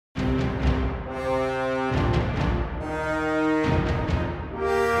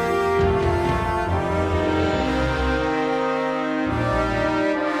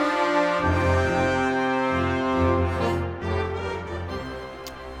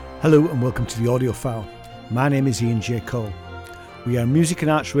Hello and welcome to the Audiophile. My name is Ian J. Cole. We are a music and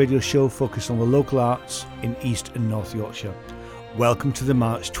arts radio show focused on the local arts in East and North Yorkshire. Welcome to the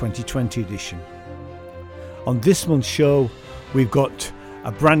March 2020 edition. On this month's show, we've got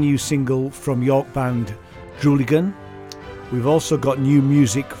a brand new single from York band Drooligan. We've also got new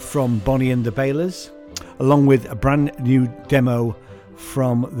music from Bonnie and the Bailers, along with a brand new demo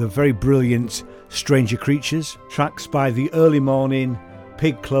from the very brilliant Stranger Creatures, tracks by The Early Morning,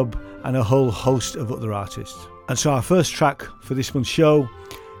 Pig Club and a whole host of other artists. And so our first track for this month's show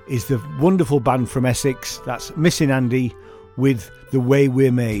is the wonderful band from Essex, that's Missing Andy with The Way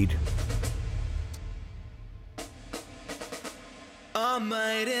We're Made. I'm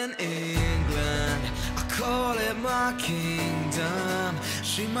made in England, I call it my kingdom.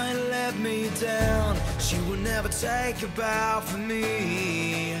 She may let me down, she will never take a bow for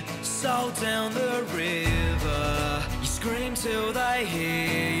me. So down the river, you scream till they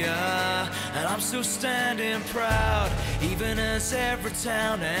hear ya, and I'm still standing proud, even as every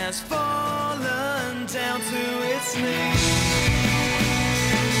town has fallen down to its knees.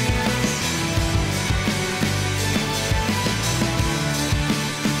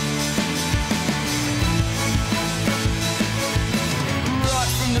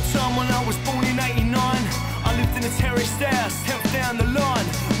 From the time when I was born in 89, I lived in a terraced house, 10th down the line.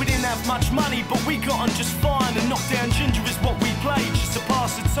 We didn't have much money, but we got on just fine. And knockdown ginger is what we played, just to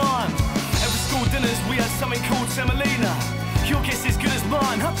pass the time. Every school dinners we had something called semolina. Your guess is good as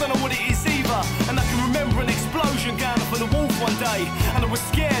mine, I don't know what it is either. And I can remember an explosion going off on the wharf one day, and I was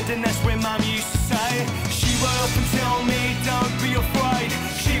scared, and that's when Mum used to say, she would often tell me, don't be afraid.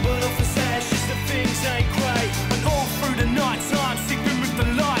 She would often say, it's just that things ain't great. And all through the night time, sleeping with the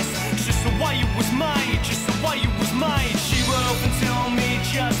lights, it's just the way it was made, just the way it was made. She would often tell me,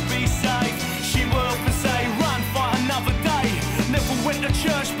 just be safe. She would often say, run, fight another day. Never went to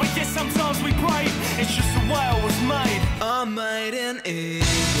church, but yes, sometimes we prayed. It's just the way I was made. I'm made in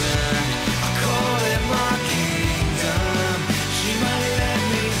England, I call it my kingdom. She may let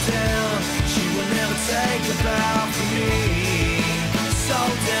me down, she will never take a bow for me. So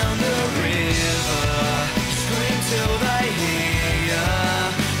down the river, scream till they hear ya,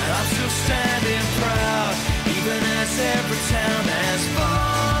 and I'm still standing proud, even as every town has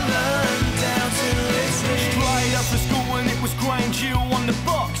fallen down to its knees. Straight up for school and it was grain dew on the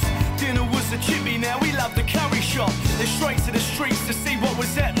box. Dinner was a chippy, now we love the curry shop. Then straight to the streets to see what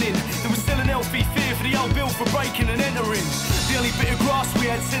was happening. There was still an healthy fear for the old bill for breaking and entering. The only bit of grass we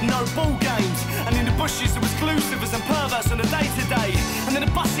had said no ball games, and in the bushes there was clusivers and perverts on a day-to-day. And then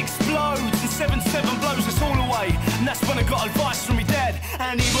the bus explodes and 7-7 blows us all away. And that's when I got advice from my dad,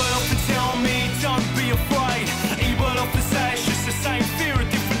 and he would often tell me, don't be afraid. He would often say, it's just the same fear, a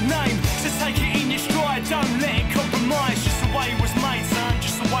different name. So take it in your stride, don't let it compromise. Just the way it was made, son,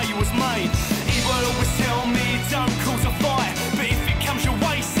 just the way it was made. He would always tell me, don't cause a fight, but if it comes your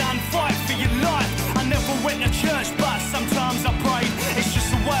way, son, fight for your life. I never went to church, but sometimes I prayed. It's just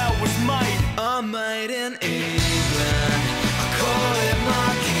the way I was made. I'm made in England, I call it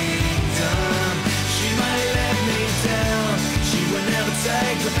my kingdom. She may let me down, she will never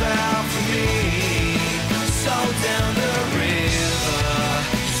take a bow for me. So down the river,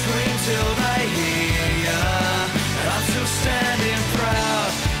 scream till they hear ya, and I'm still standing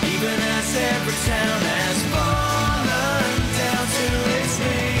proud, even as every town has fallen down to its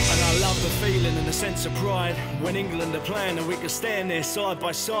knees. And I love the feeling and the sense of pride when England are playing and we can stand there side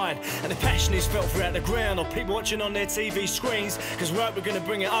by side, and the passion is felt throughout the ground or people watching on their TV screens, cause we're gonna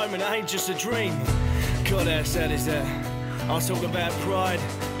bring it home and it ain't just a dream. God, how sad is that? I'll talk about pride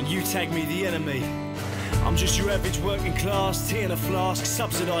and you tag me the enemy. I'm just your average working class, tea in a flask,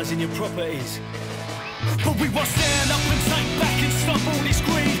 subsidising your properties. But we will stand up and take back and stop all this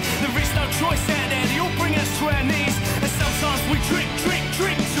greed. There is no choice out there, they all bring us to our knees. And sometimes we drink to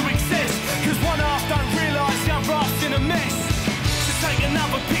excess, cause one half don't realise the other half's in a mess. So take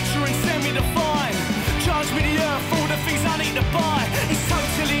another picture and send me the fine. Charge me the earth for all the things I need to buy. It's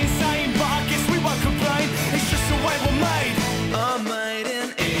totally insane, but I guess we won't complain. It's just the way we're made. I'm made in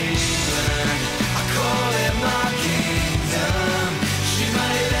England, I call it my kingdom. She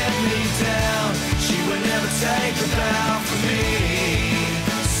may let me down, she will never take a bow for me.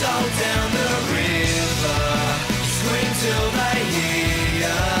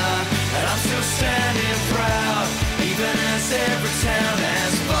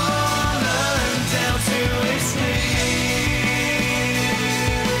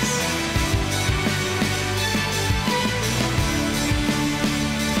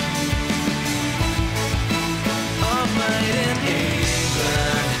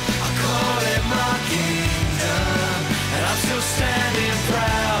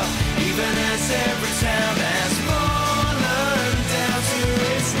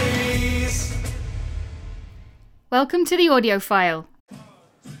 Welcome to the Audiophile.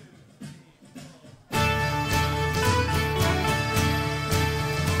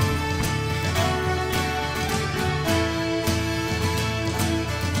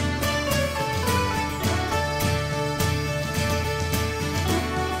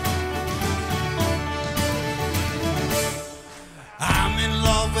 I'm in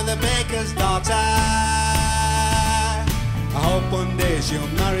love with a baker's daughter. I hope one day she'll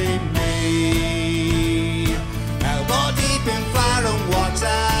marry me. Elbow deep in fire and water.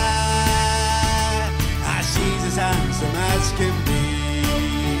 She's as handsome as can be.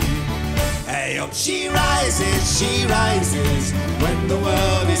 Hey up she rises, when the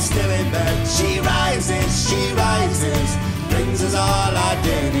world is still in bed. She rises, brings us all our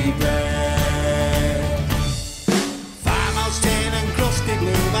daily bread. Farmhouse tin and crusty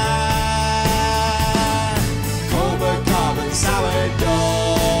bloomer, cobalt carbon sourdough,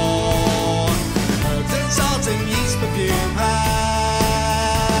 herbs and salt and yeast perfume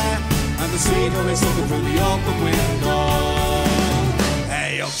her, and the sweet home is looking through the open window.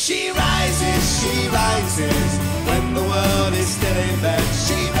 Hey up she rises, when the world is still in bed.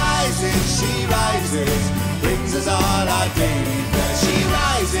 She rises, brings us all our daily bread. She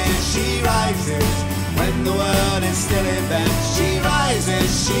rises, when the world is still in bed. She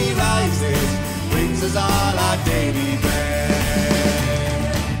rises, brings us all our daily bread.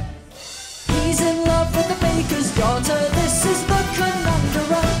 He's in love with the baker's daughter. This is the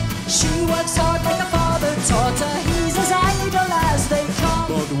conundrum. She works hard like a father taught her. He's as idle as they come.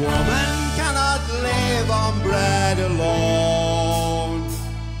 But woman cannot live on bread alone.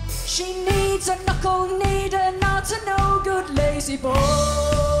 She needs a knuckle kneader, not a no good lazy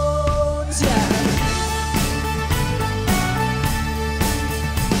bones. Yeah.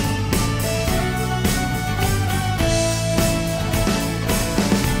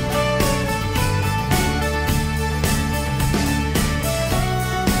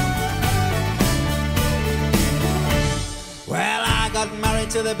 Married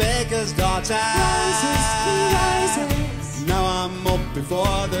to the baker's daughter. Rises, he rises. Now I'm up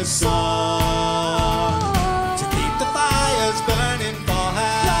before the sun to keep the fires burning for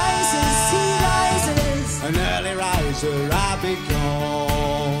her. Rises, he rises. An early riser I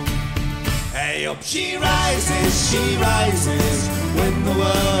become. Hey up she rises, when the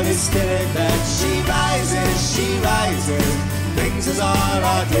world is still in bed. She rises, brings us all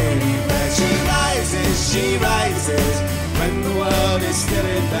our daily bread. She rises, when the world is still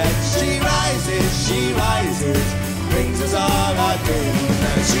in bed. She rises, brings us all our daily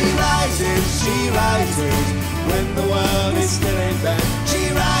bread. She rises, when the world is still in bed. She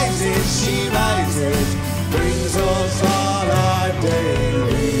rises, brings us all our daily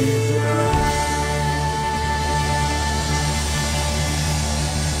bread.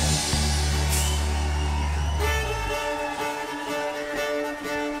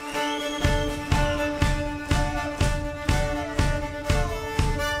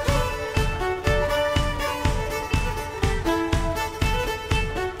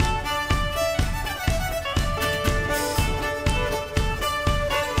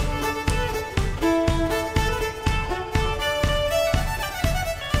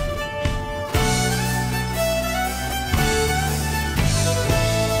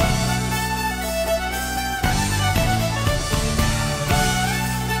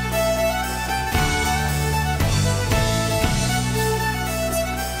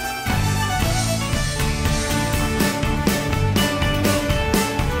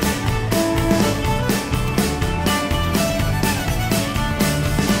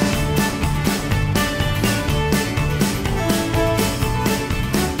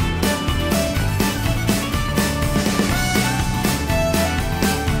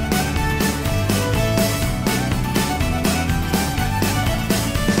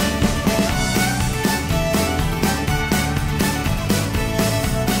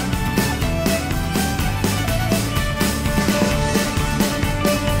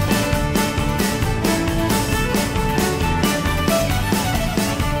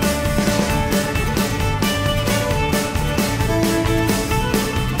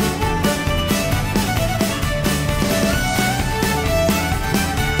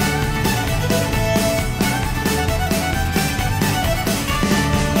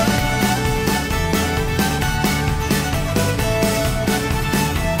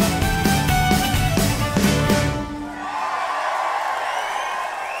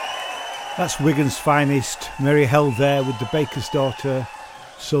 That's Wigan's finest, Mary Held there with The Baker's Daughter,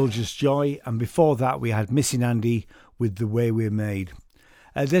 Soldier's Joy, and before that we had Missing Andy with The Way We're Made.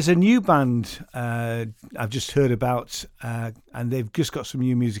 There's a new band I've just heard about, and they've just got some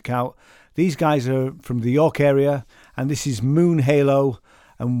new music out. These guys are from the York area, and this is Moon Halo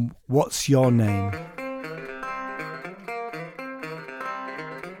and What's Your Name?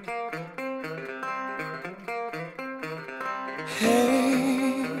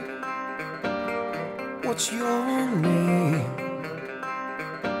 Hey, what's your name?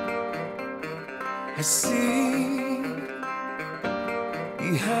 I see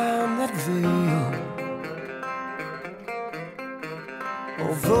behind that veil.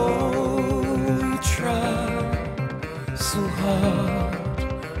 Although you try so hard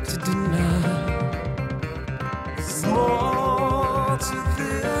to deny, there's more to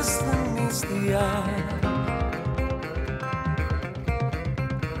this than meets the eye.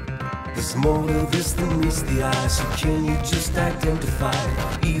 There's more to this than meets the eye. So can you just identify,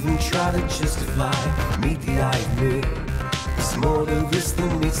 even try to justify, meet the eye of me? There's more to this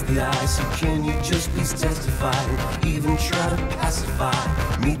than meets the eye. So can you just please testify, even try to pacify,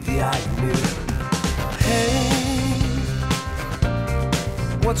 meet the eye of me? Hey,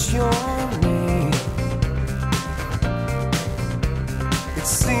 what's your name? It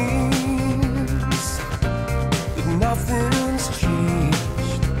seems that nothing's changed.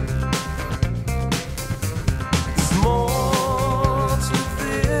 More to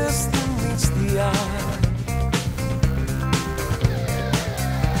this than meets the eye.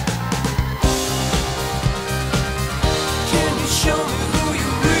 Can you show me who you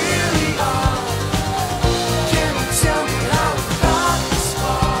really are? Can you tell me how it got this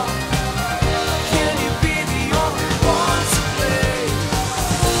far? Can you be the only one to play?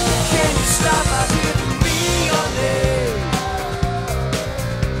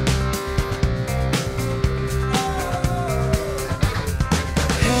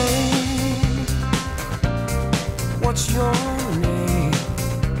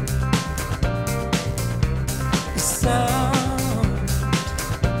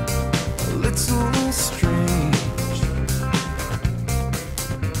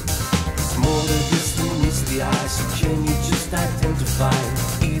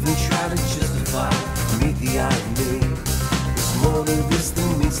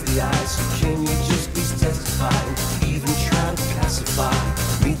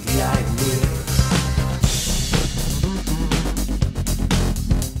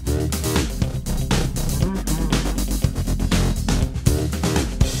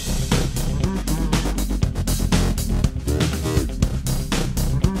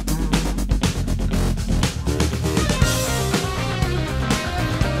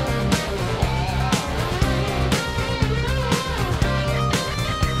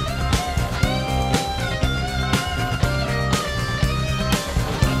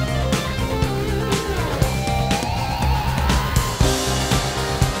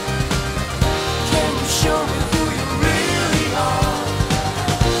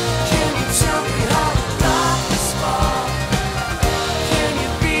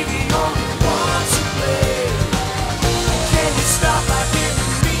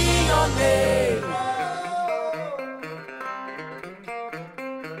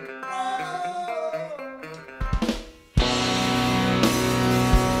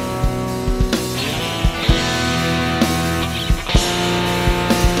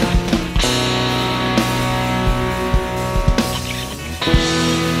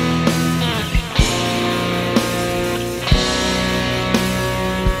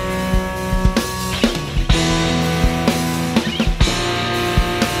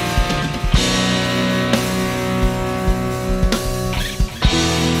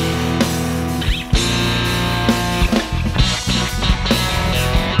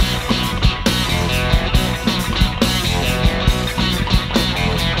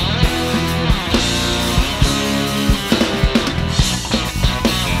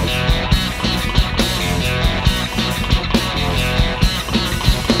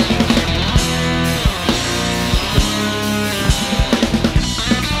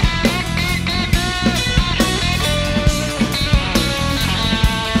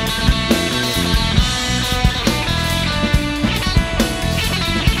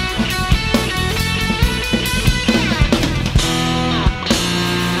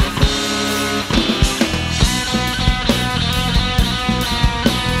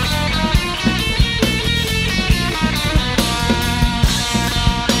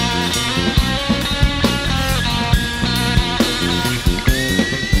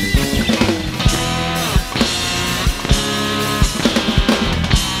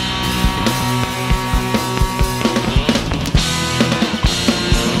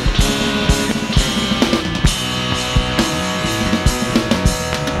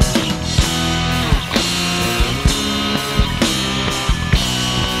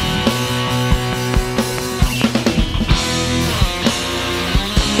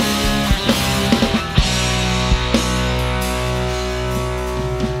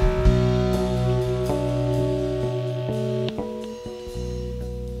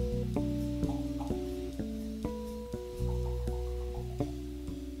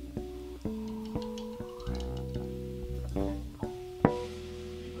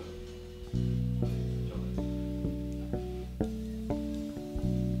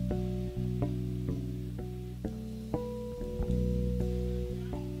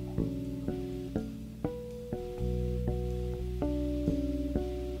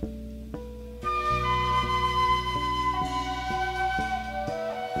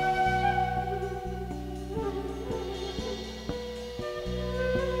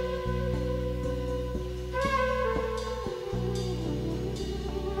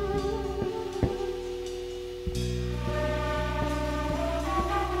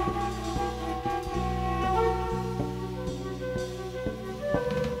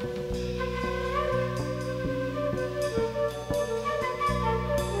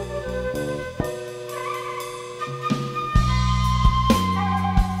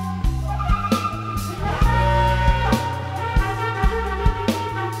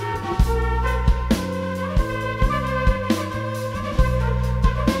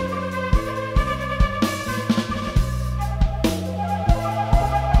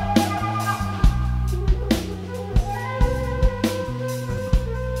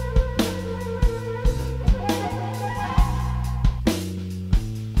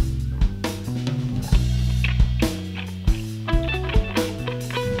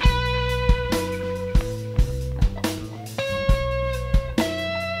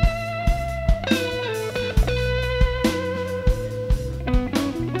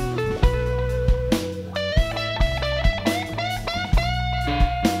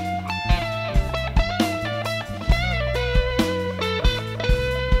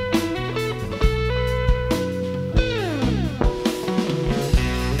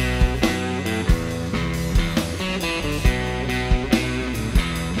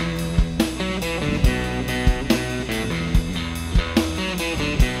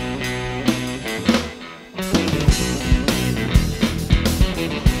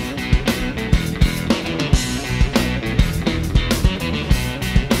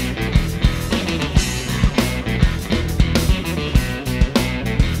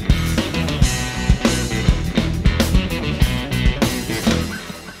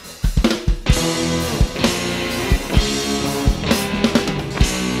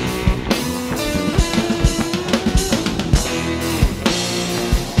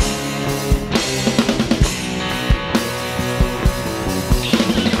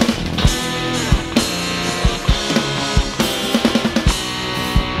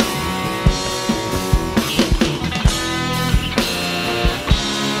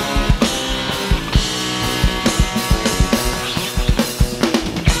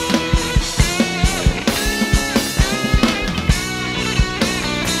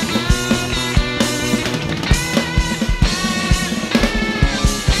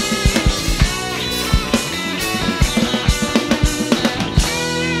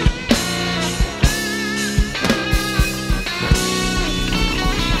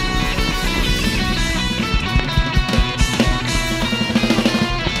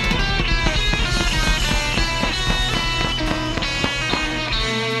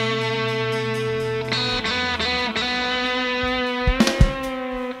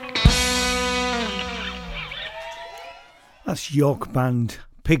 East York band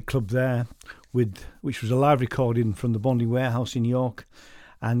Pig Club there, which was a live recording from the Bondi Warehouse in York,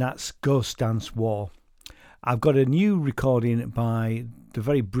 and that's Ghost Dance War. I've got a new recording by the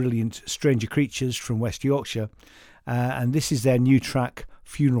very brilliant Stranger Creatures from West Yorkshire, and this is their new track,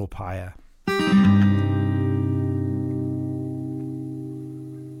 Funeral Pyre.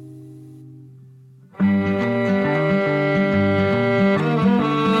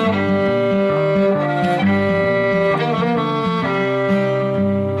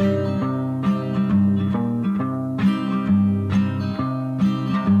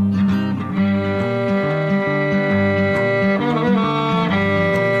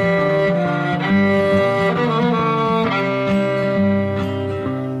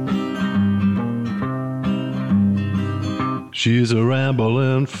 She's a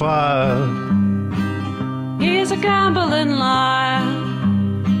rambling fire. He's a gambling liar.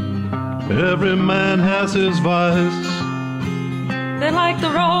 Every man has his vice. They like the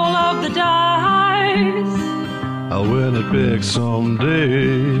roll of the dice. I'll win it big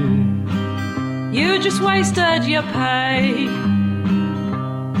someday. You just wasted your pay.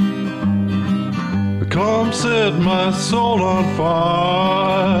 Come set my soul on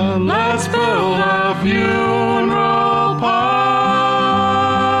fire. Let's build a funeral pyre.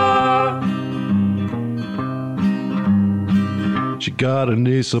 She got an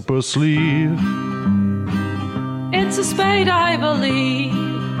ace up her sleeve. It's a spade, I believe.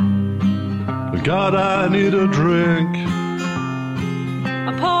 God, I need a drink.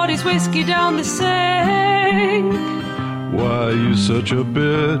 I poured his whiskey down the sink. Why are you such a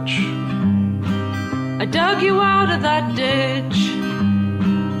bitch? I dug you out of that ditch.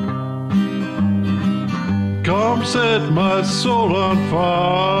 Come set my soul on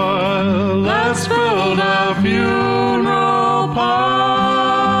fire. Let's build a funeral pyre.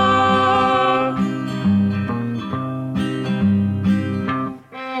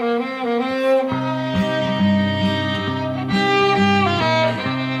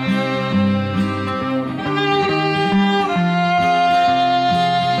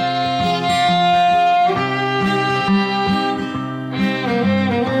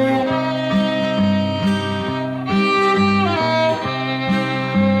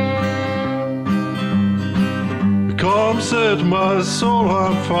 Set my soul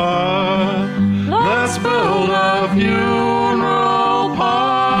on fire. Let's build a funeral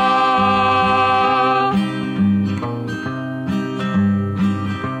pyre.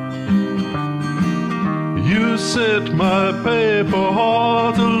 You set my paper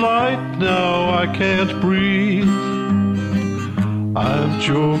heart alight. Now I can't breathe. I'm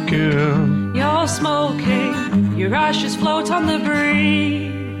choking. You're smoking. Your ashes float on the breeze.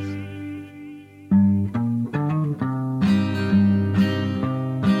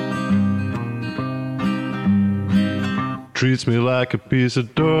 Treats me like a piece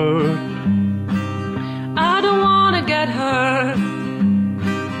of dirt. I don't wanna get hurt.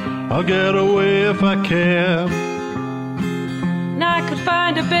 I'll get away if I can. And I could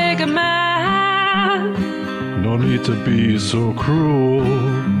find a bigger man. No need to be so cruel.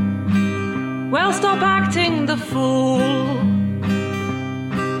 Well, stop acting the fool.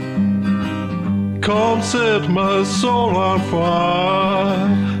 Come set my soul on fire.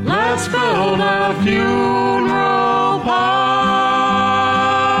 Let's build a funeral pyre.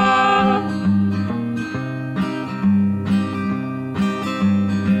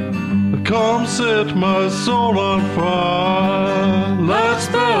 Come set my soul on fire. Let's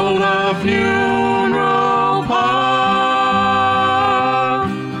build a funeral pyre.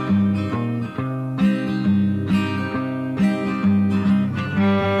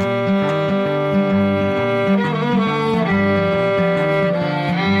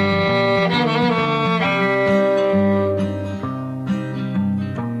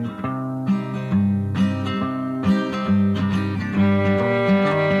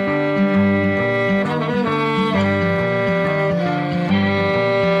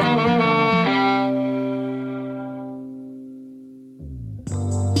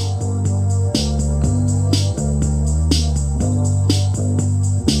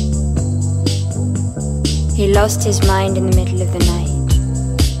 He lost his mind in the middle of the night,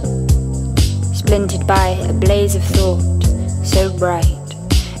 splintered by a blaze of thought so bright,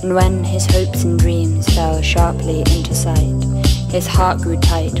 and when his hopes and dreams fell sharply into sight, his heart grew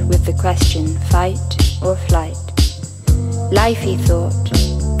tight with the question, fight or flight. Life, he thought,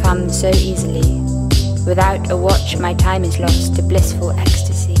 comes so easily. Without a watch my time is lost to blissful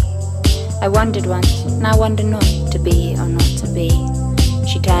ecstasy. I wondered once, now wonder not, to be or not to be.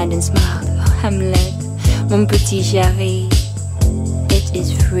 She turned and smiled, oh Hamlet, mon petit chéri, it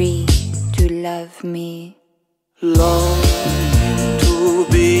is free to love me. Longing to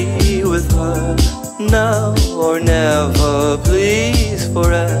be with her, now or never, please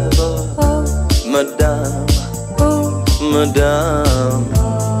forever. Madame, Madame,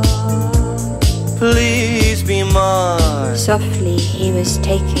 please be mine. Softly he was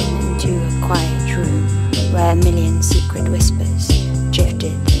taken into a quiet room where a million secret whispers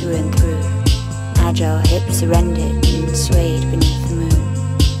drifted through and through. Agile hips surrendered and swayed beneath the moon.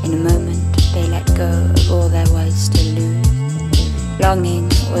 In a moment they let go of all there was to lose. Longing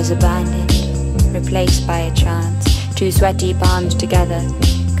was abandoned, replaced by a chance. Two sweaty palms together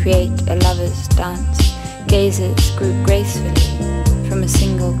create a lover's dance. Gazers grew gracefully from a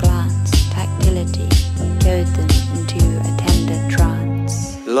single glance. Tactility carried them into a tender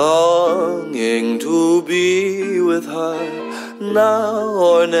trance. Longing to be with her, now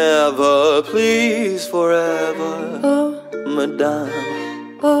or never, please forever. Madame,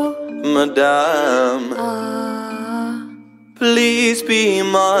 Madame, please be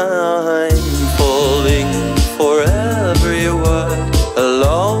mine. Falling for every word,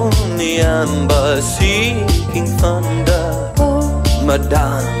 along the amber, seeking thunder.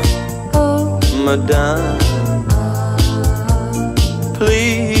 Madame, Madame,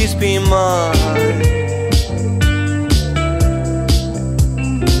 please be mine.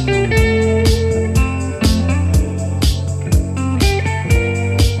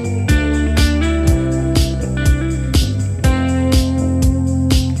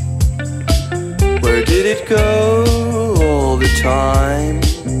 Where did it go all the time?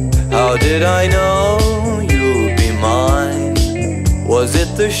 How did I know you'd be mine? Was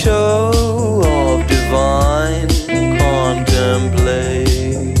it the show of divine contemplation?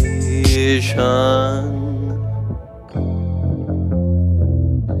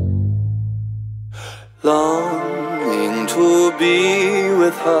 Longing to be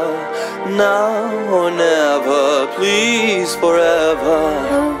with her, now or never, please forever.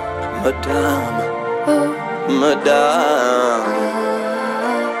 Madame, Madame,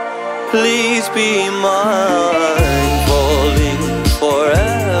 please be mine. Falling for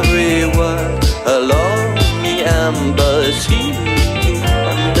every word, along the amber, seeking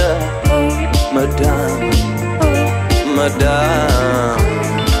under. Madame, Madame,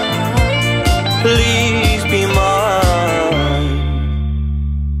 please be mine.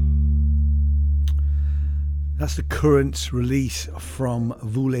 That's the current release from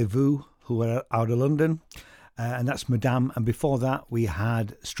Voulez-Vous, who are out of London, and that's Madame. And before that we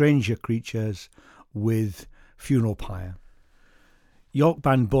had Stranger Creatures with Funeral Pyre. York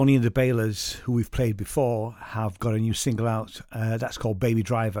band Bonnie and the Bailers, who we've played before, have got a new single out that's called Baby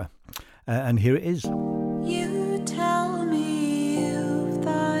Driver, and here it is. You tell me you've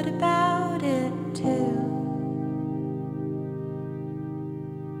thought about it too,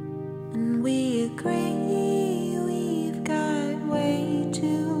 and we agree we've got way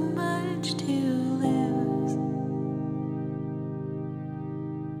too much to lose.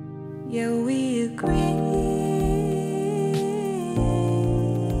 Yeah, we agree.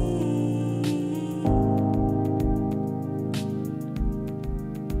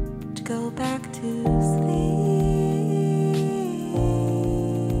 Go back to sleep,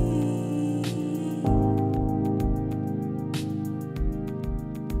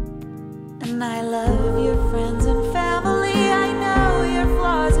 and I love your friends and family. I know your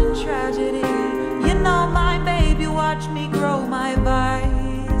flaws and tragedy. You know my baby, watch me grow my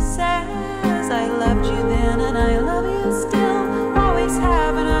vices. I loved you then,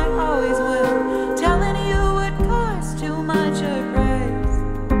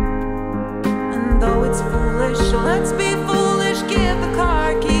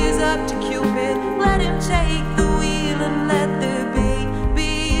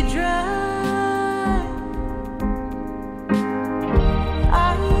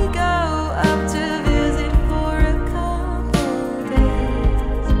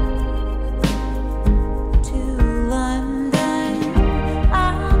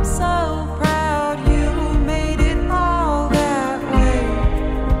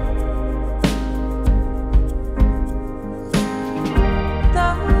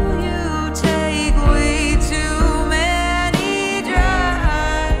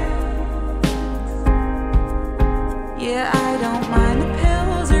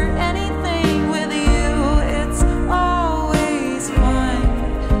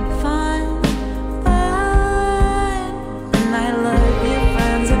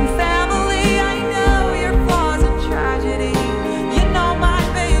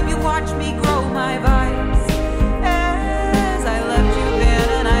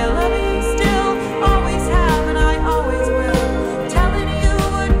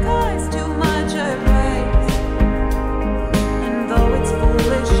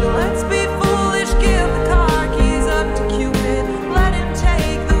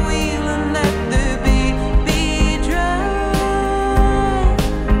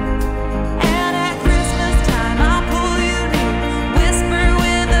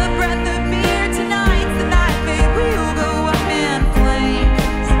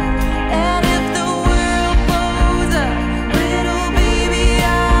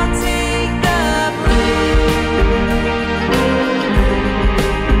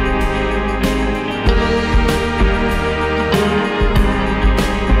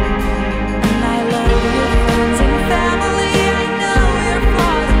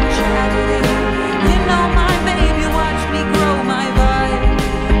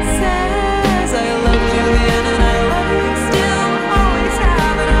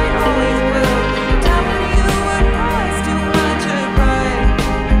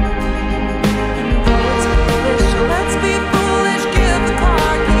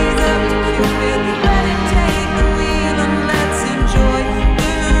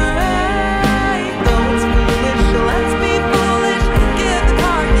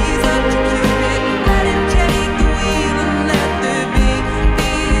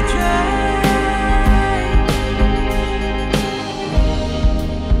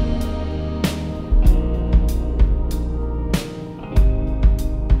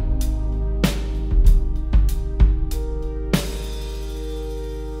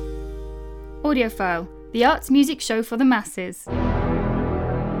 Audiophile, the arts music show for the masses.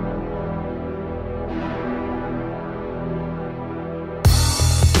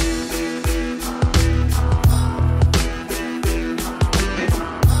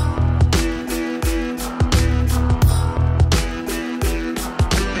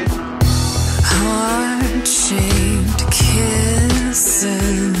 Heart-shaped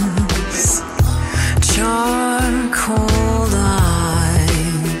kisses, charcoal eyes.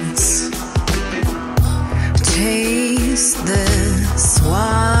 Taste this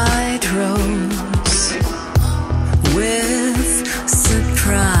white rose with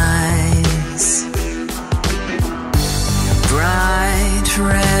surprise. Bright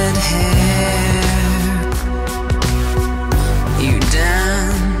red hair, you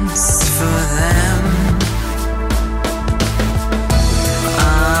dance for them.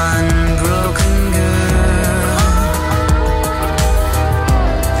 Unbroken girl,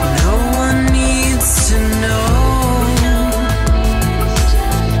 no one needs to know.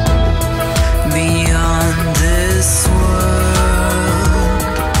 Beyond this world,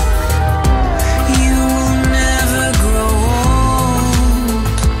 you will never grow old.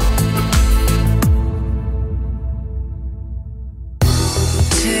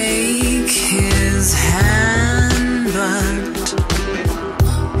 Take his hand, but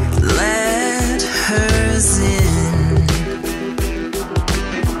let hers in.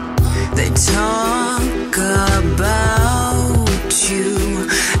 They talk about you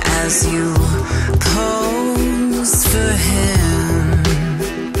as you pose for him.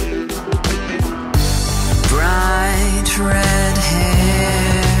 Bright red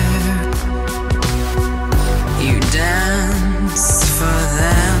hair, you dance for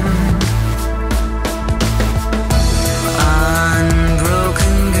them.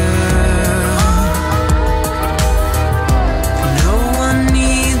 Unbroken girl, no one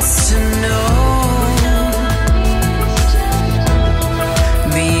needs to know.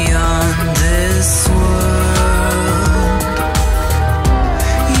 Beyond this world,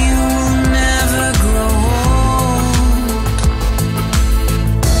 you will never grow old.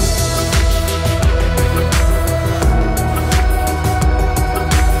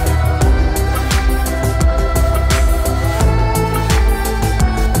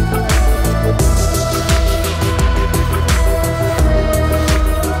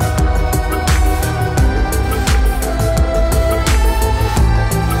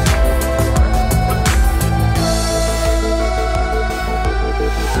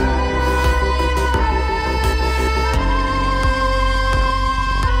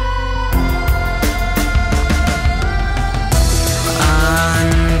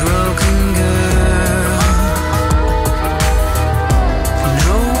 Unbroken girl,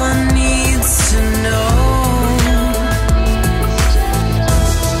 no one needs to know.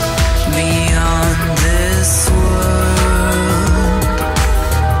 Beyond this world,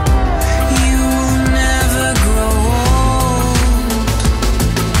 you will never grow old.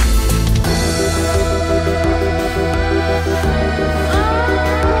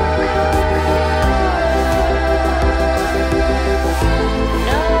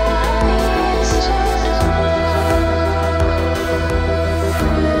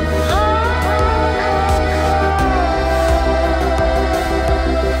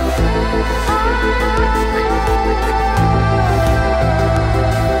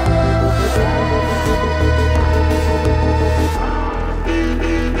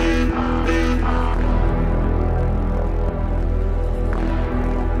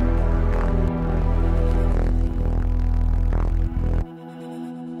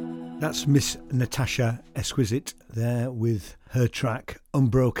 That's Miss Natasha Exquisite there with her track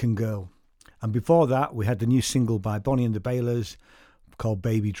Unbroken Girl. And before that, we had the new single by Bonnie and the Bailers called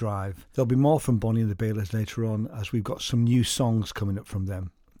Baby Drive. There'll be more from Bonnie and the Bailers later on, as we've got some new songs coming up from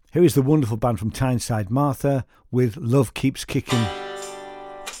them. Here is the wonderful band from Tyneside, Martha, with Love Keeps Kicking. Thank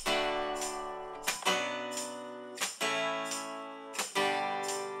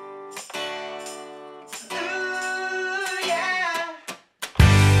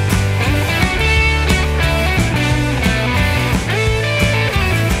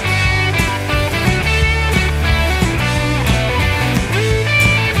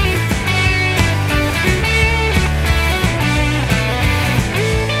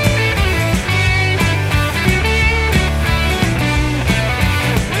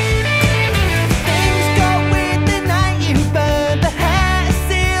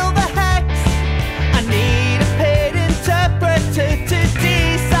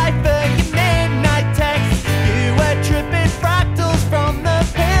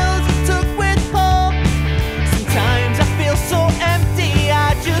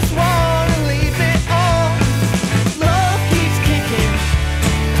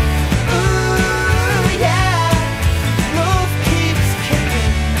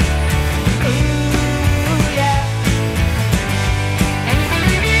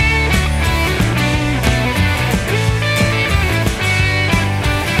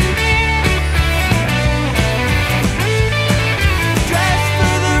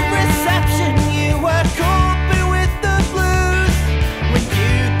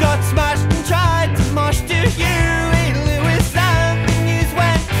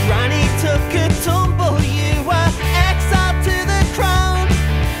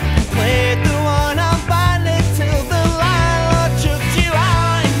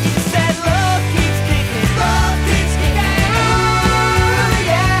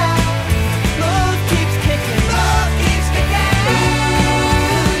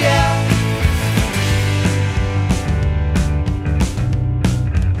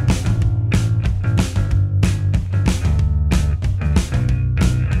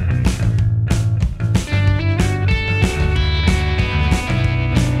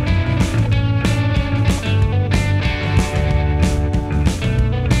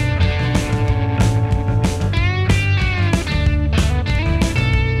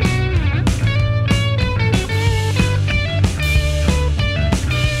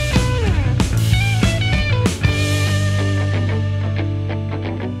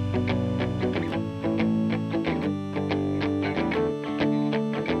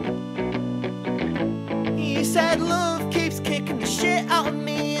tried, love keeps kicking the shit out of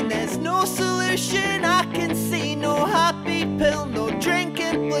me, and there's no solution I can see. No happy pill, no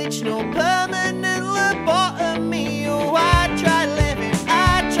drinking bleach, no permanent lobotomy. Oh, I tried living,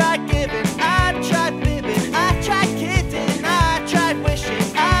 I tried giving, I tried fibbing, I tried kidding, I tried wishing,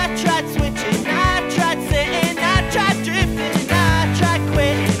 I tried switching, I tried sitting, I tried drifting, I tried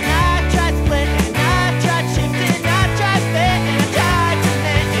quitting, I tried splitting, I tried shifting, I tried fitting, I tried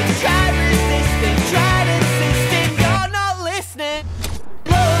connecting, tried resisting, tried insisting, you're not listening.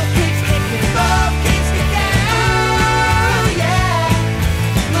 Love keeps kicking, love keeps kicking, oh yeah.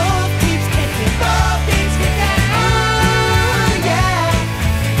 Love keeps kicking, love keeps kicking, oh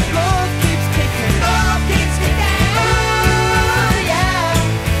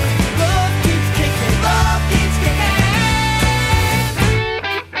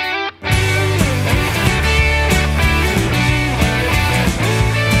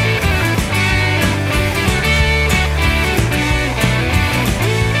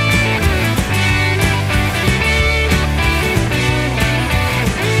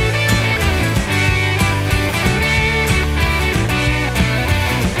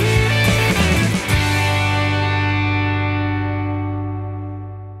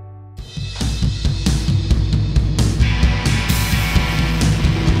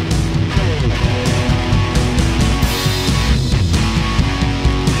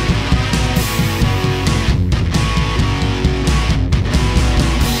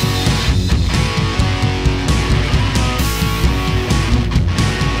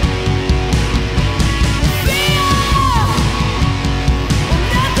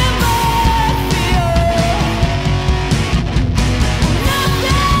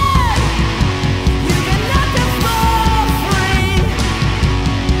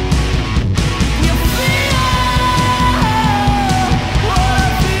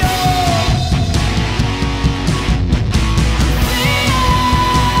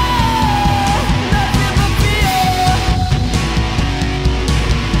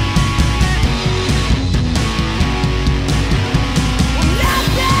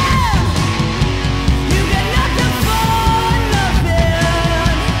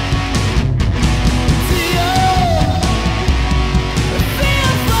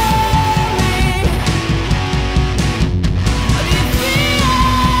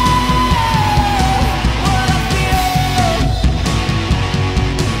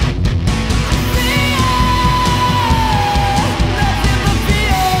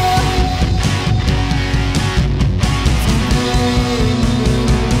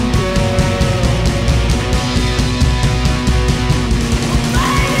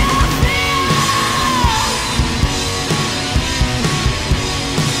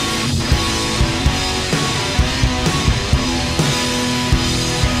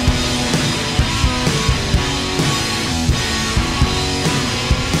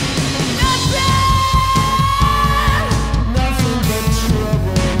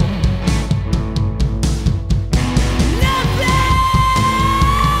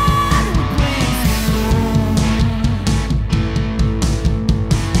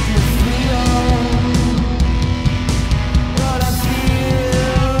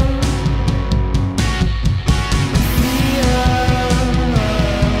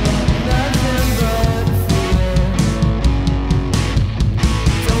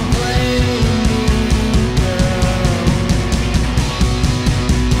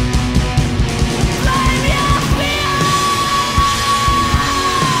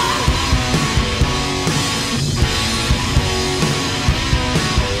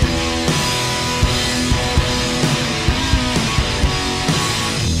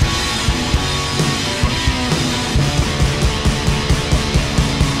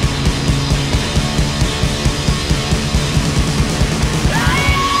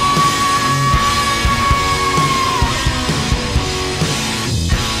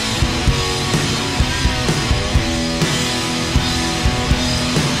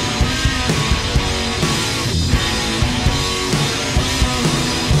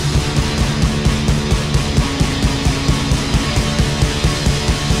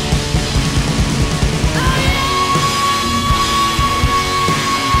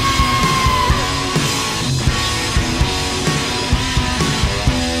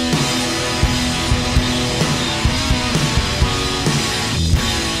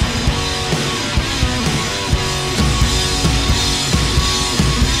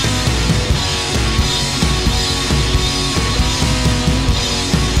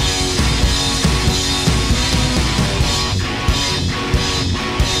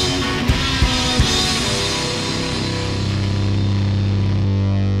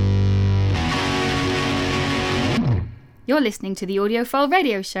You're listening to the Audiophile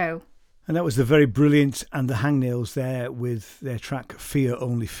Radio Show. And that was the very brilliant and the Hangnails there with their track Fear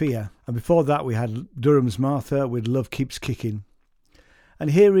Only Fear. And before that we had Durham's Martha with Love Keeps Kicking.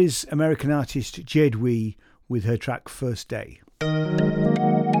 And here is American artist Jade Wee with her track First Day.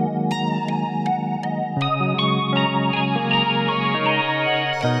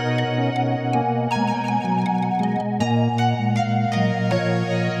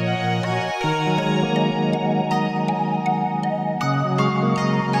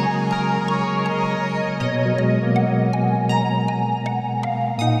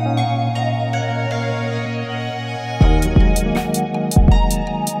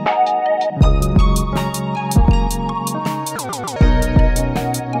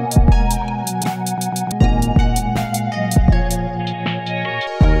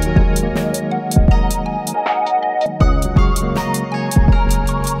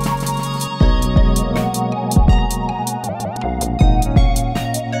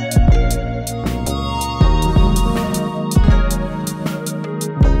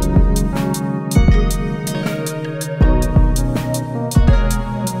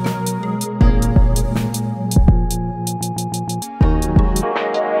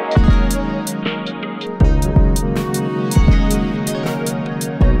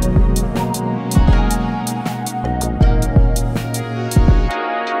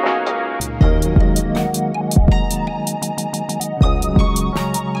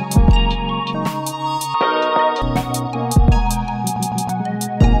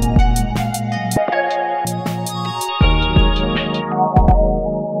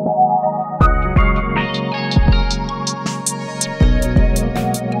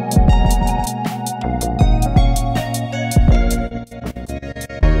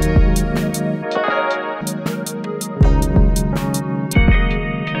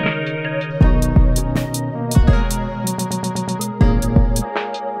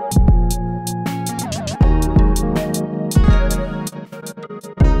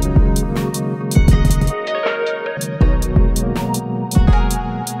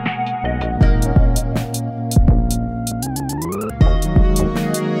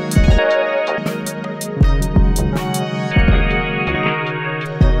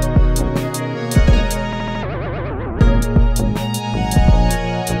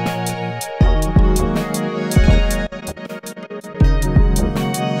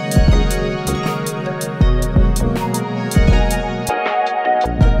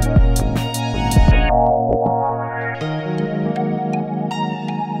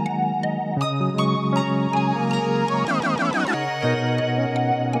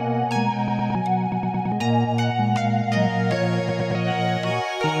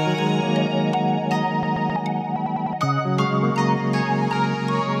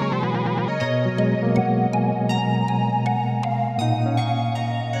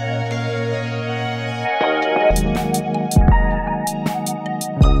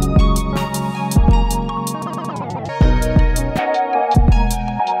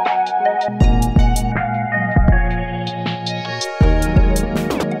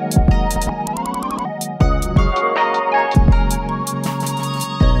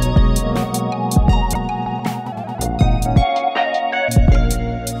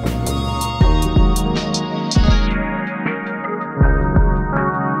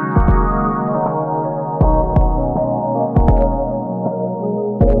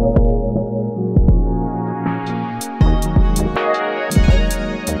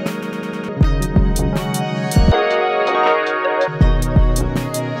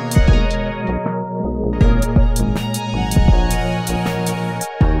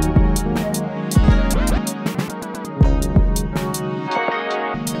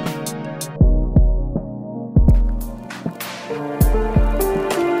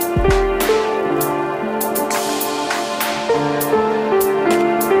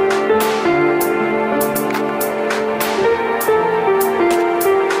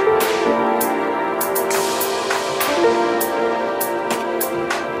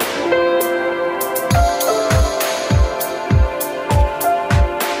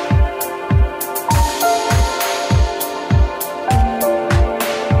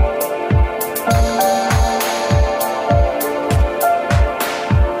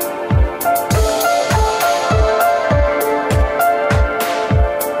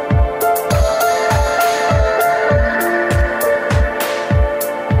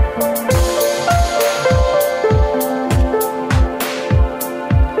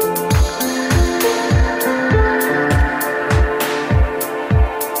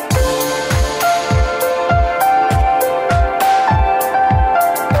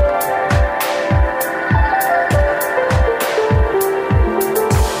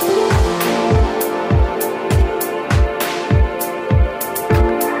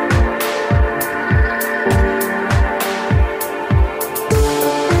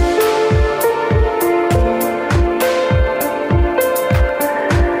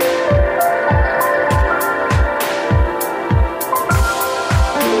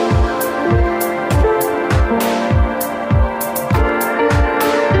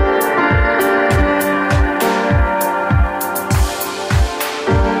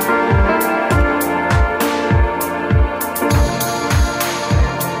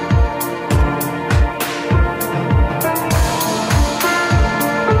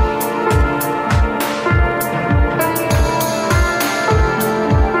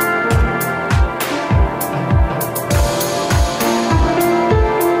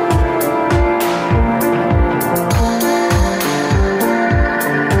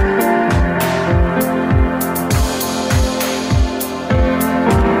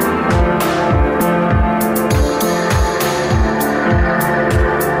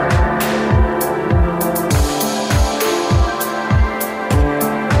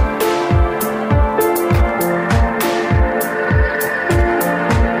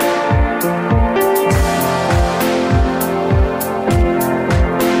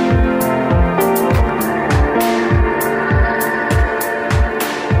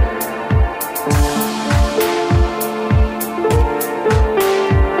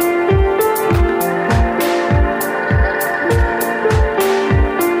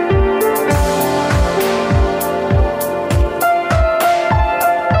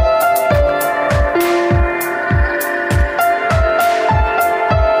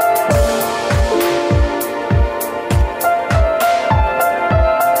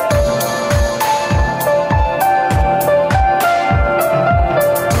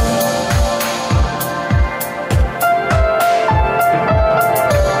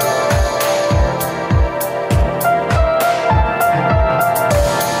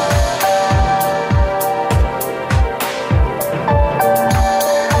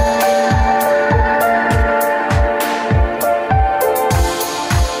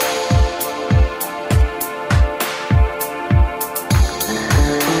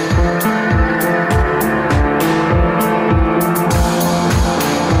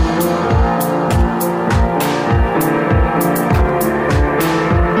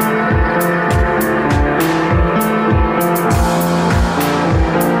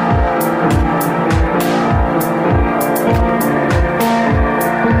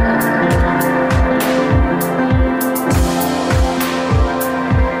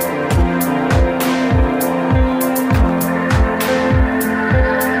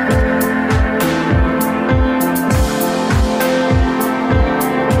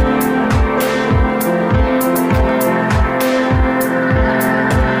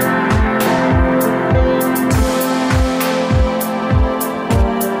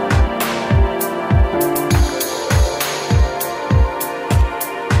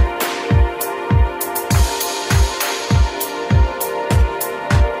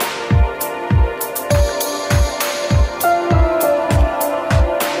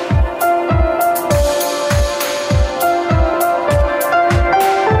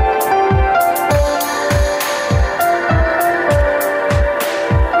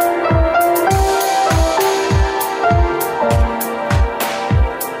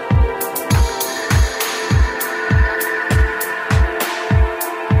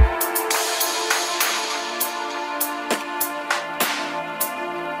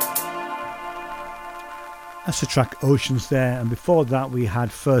 That's the track Oceans there, and before that we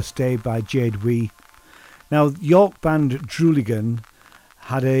had First Day by Jade Wee. Now, York band Drooligans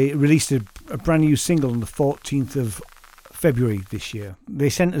had released a brand new single on the 14th of February this year. They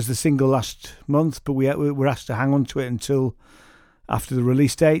sent us the single last month, but we were asked to hang on to it until after the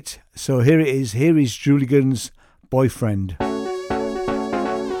release date. So here it is. Here is Drooligans' Boyfriend.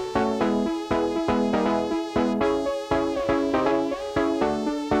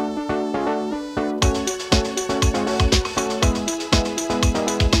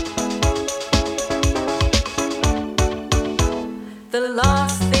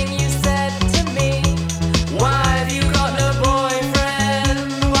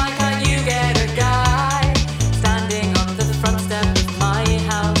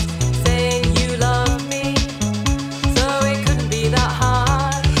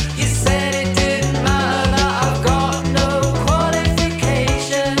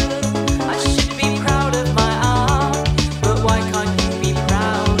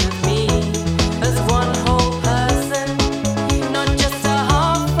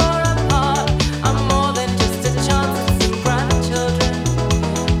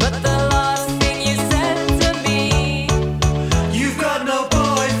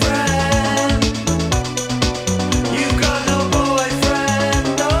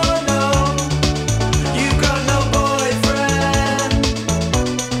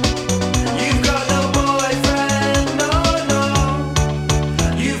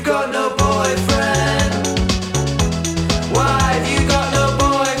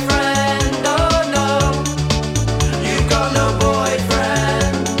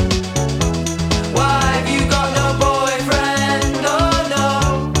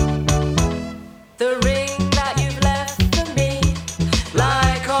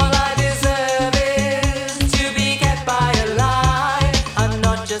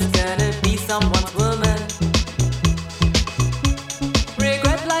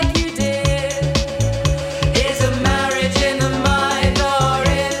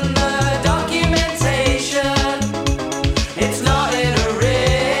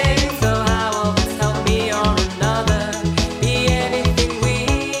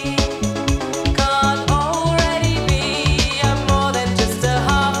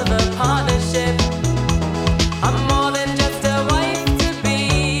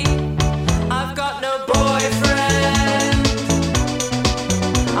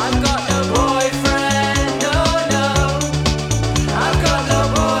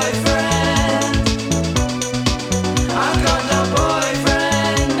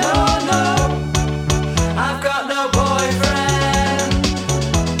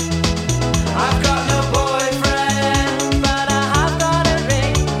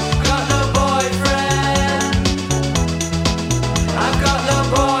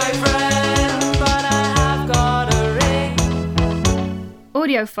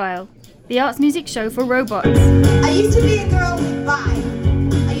 Audiophile, the arts music show for robots. I used to be a girl who'd bite.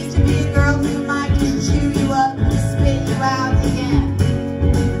 I used to be a girl who might just chew you up and spit you out again.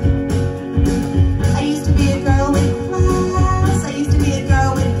 I used to be a girl with class. I used to be a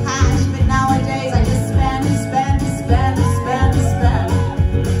girl with cash, but nowadays I just spend and spend and spend and spend and spend.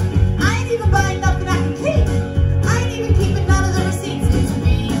 I ain't even buying nothing I can keep. I ain't even keeping none of the receipts. It's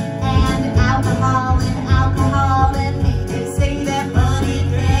me and alcohol and alcohol and me. They say that money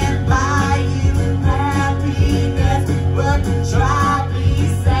can't buy you happiness, but try be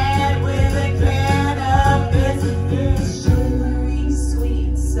sad with a can of this. It's sugary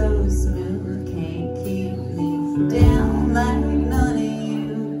sweet, so smooth, can't keep me down like none of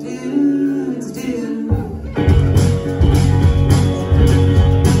you dudes do.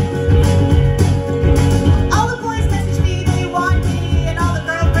 All the boys message me, they want me, and all the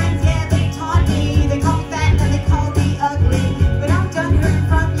girlfriends, yeah, they taunt me. They call me fat and they call me ugly, but I'm done hearing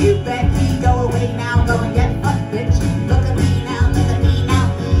from you, Becky. Go away now, go and get fucked, bitch. Look at me now, look at me now.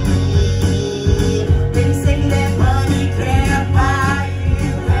 They say that money can't buy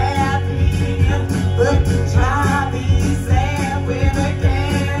you happiness, but try be sad with a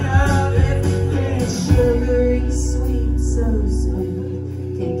can of it. It's sugary sweet, so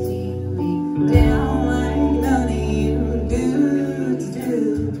smooth, can keep me down like none of you dudes do.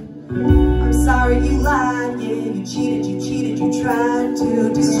 I'm sorry you lied, yeah, you cheated, you tried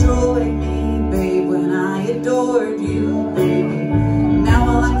to destroy me, babe, when I adored you, baby. Now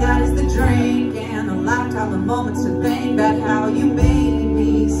all I got is the drink and a lifetime of moments to think about how you made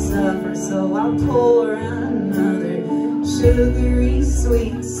me suffer. So I'll pour another sugary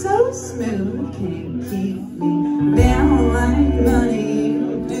sweet, so smooth, can't keep me down like none of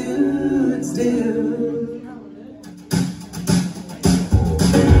you dudes do.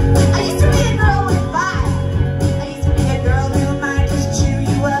 I used to be a girl with five.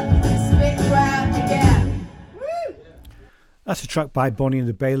 track by Bonnie and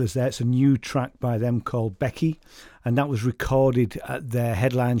the Bailers there. It's a new track by them called Becky, and that was recorded at their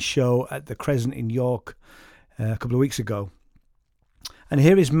headline show at the Crescent in York a couple of weeks ago. And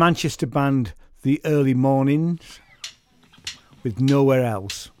here is Manchester band The Early Mornings with Nowhere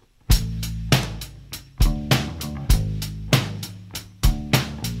Else.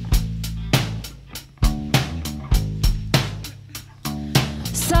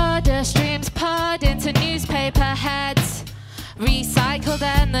 Sawdust streams poured into newspaper heads, recycled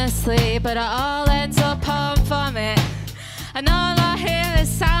endlessly, but it all ends up on vomit. And all I hear is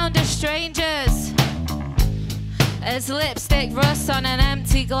sound of strangers as lipstick rusts on an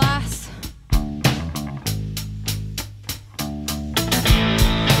empty glass.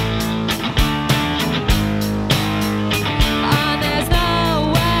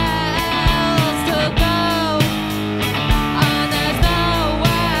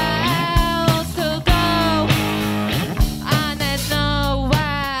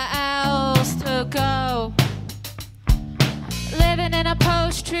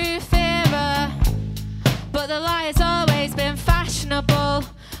 Truth era, but the lie has always been fashionable.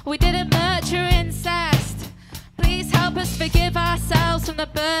 We didn't nurture incest. Please help us forgive ourselves from the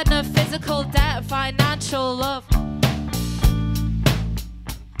burden of physical debt and financial love.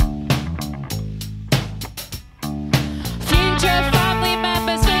 Future family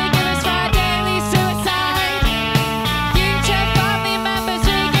members vigorous for our daily suicide. Future family members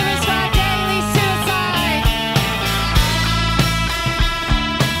vigorous for our daily suicide.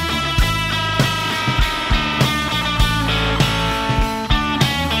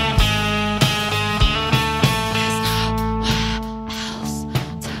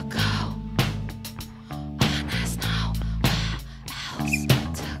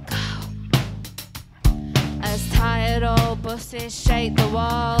 Buses shake the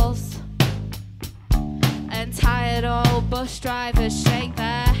walls, and tired old bus drivers shake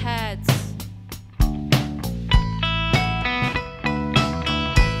their heads.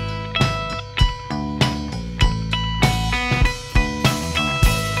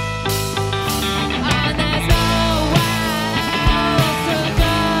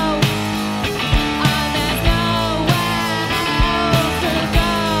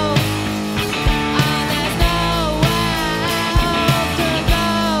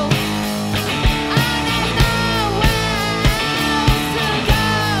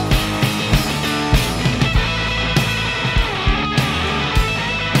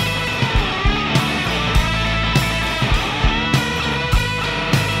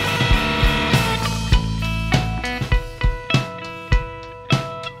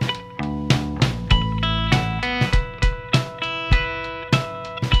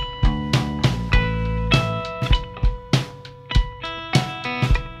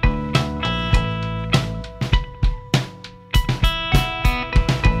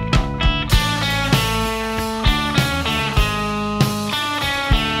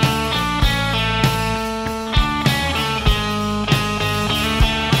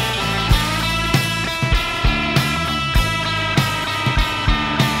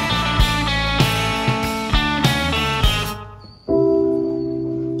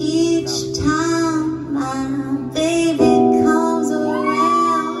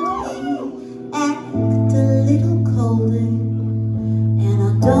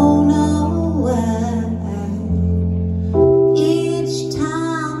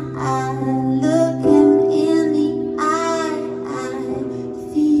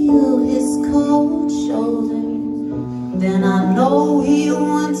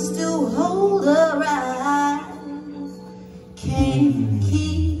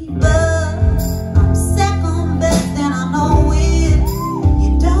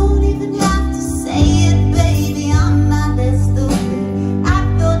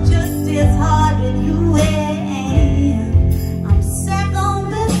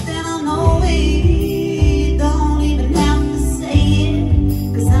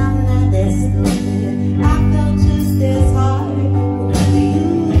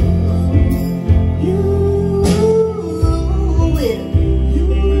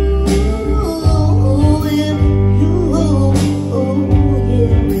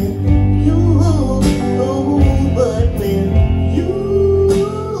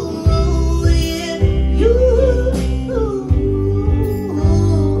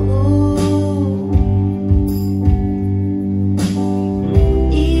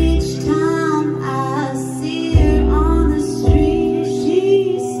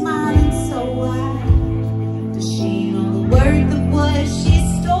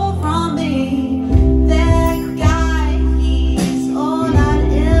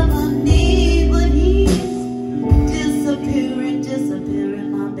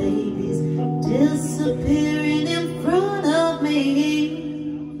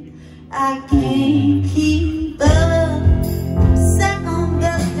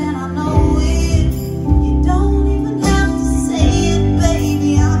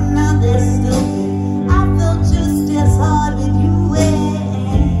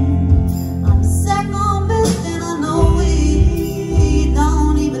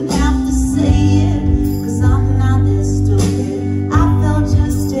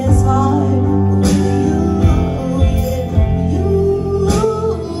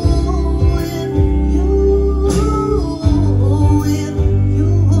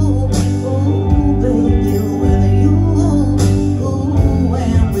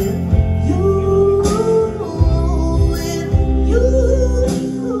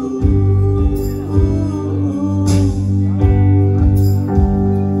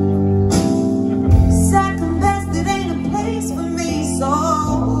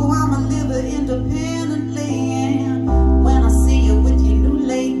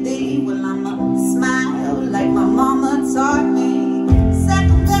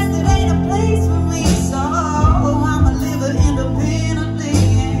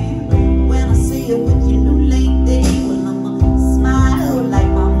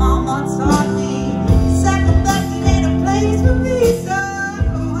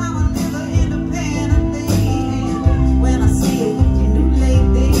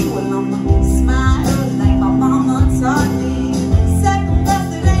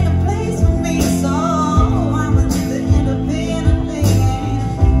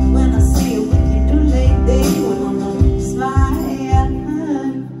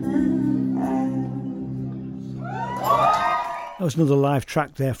 That was another live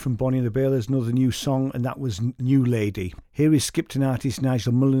track there from Bonnie and the Bailers, another new song, and that was New Lady. Here is Skipton artist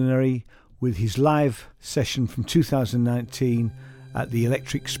Nigel Mullinary with his live session from 2019 at the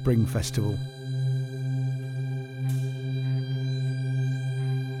Electric Spring Festival.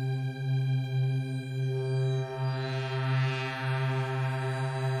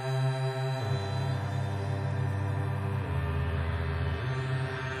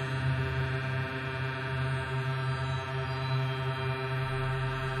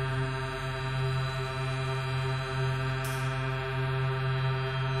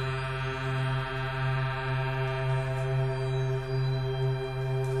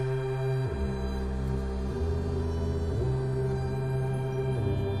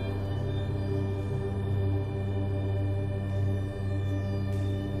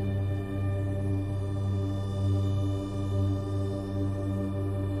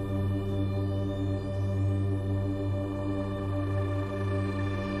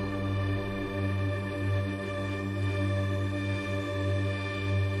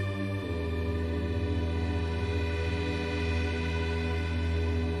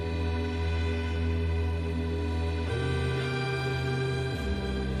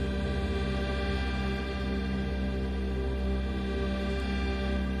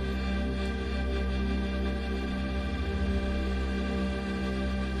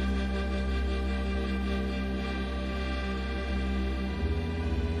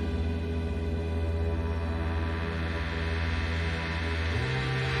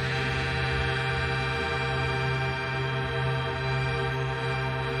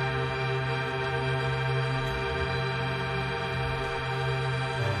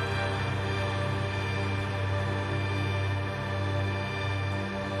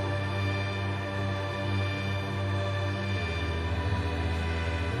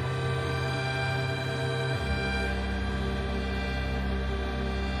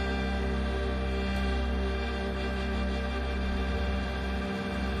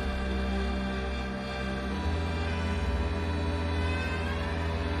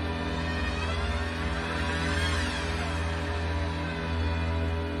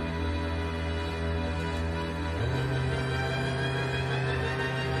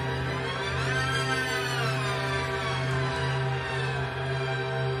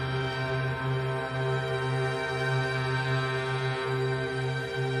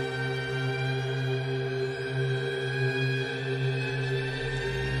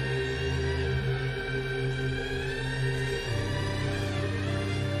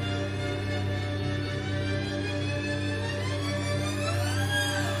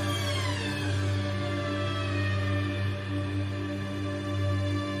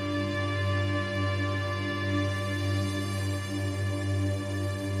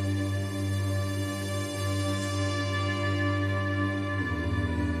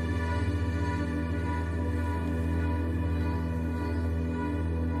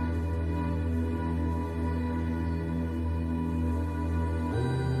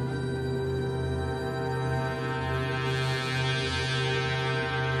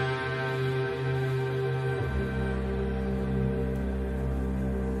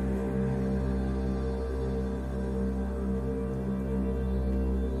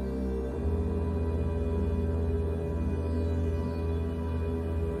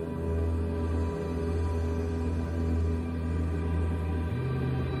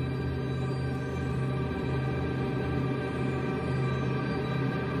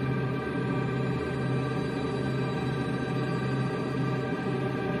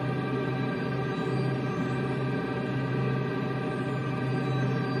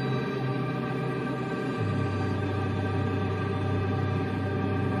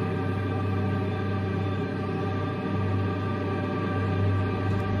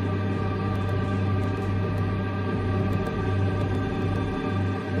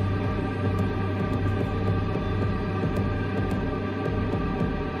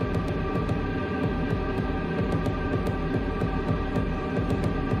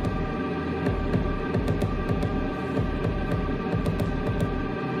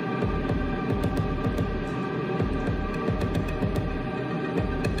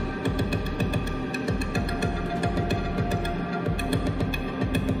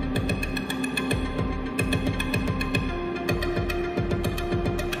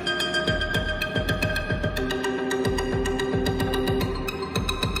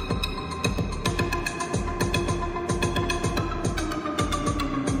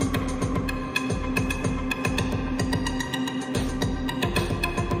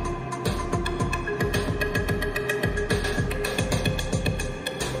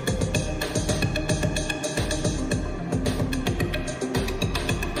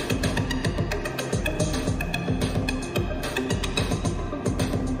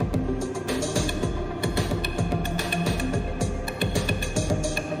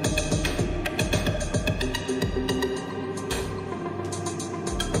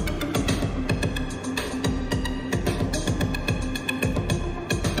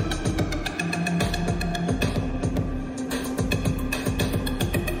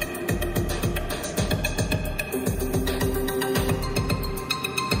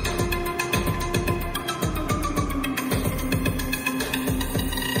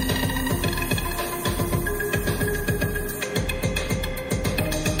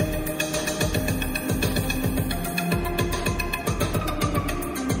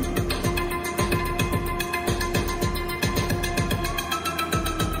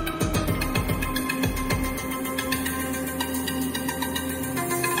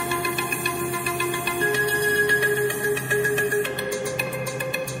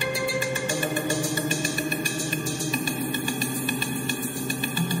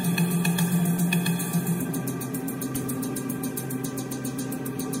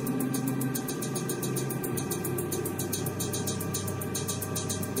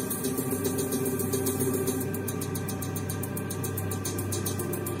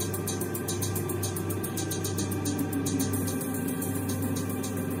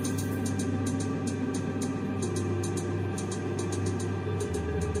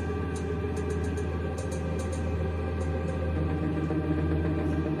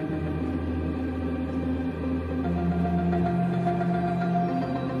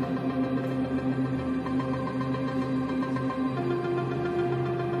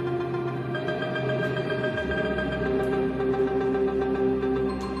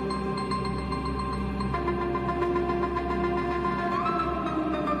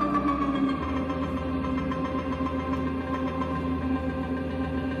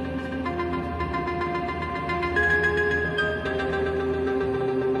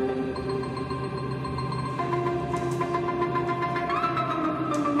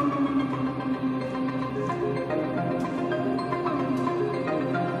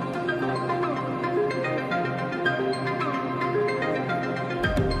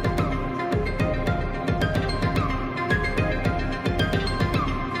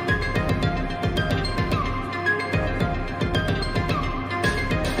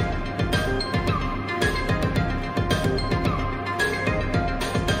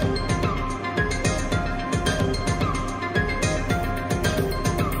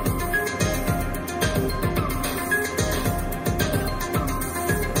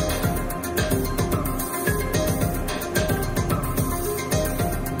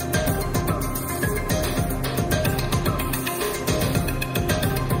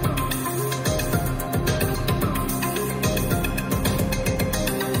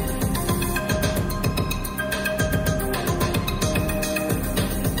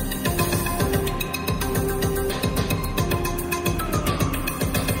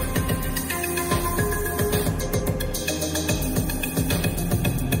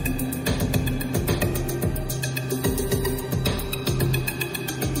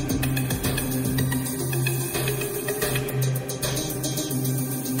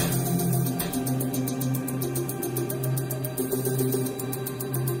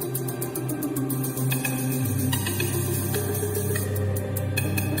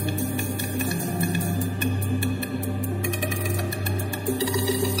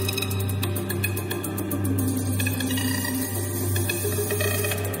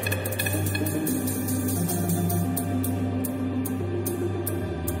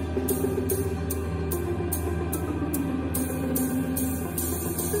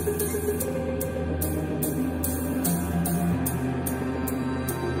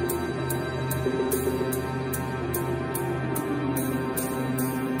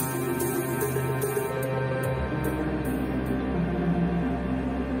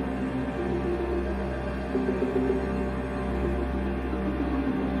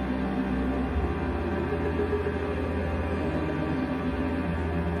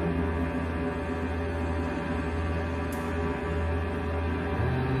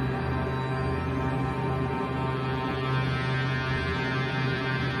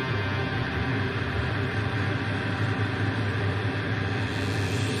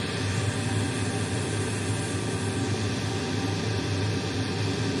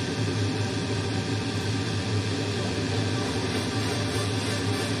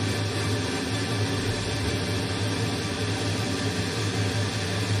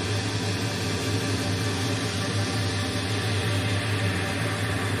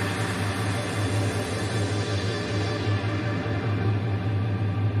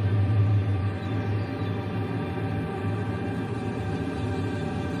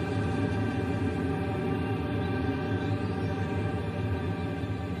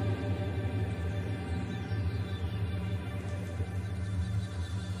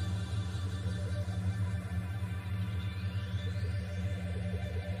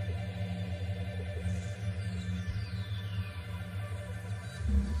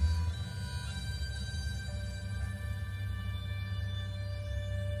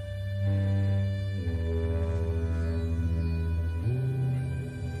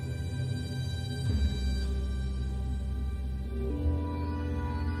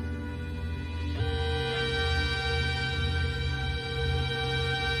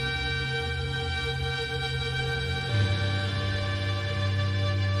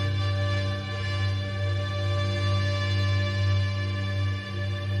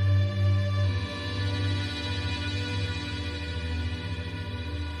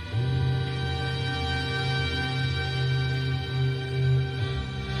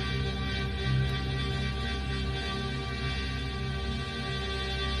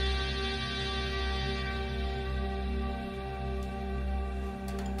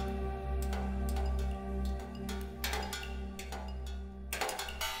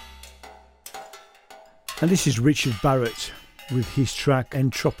 And this is Richard Barrett with his track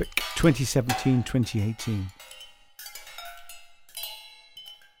Entropic 2017-2018.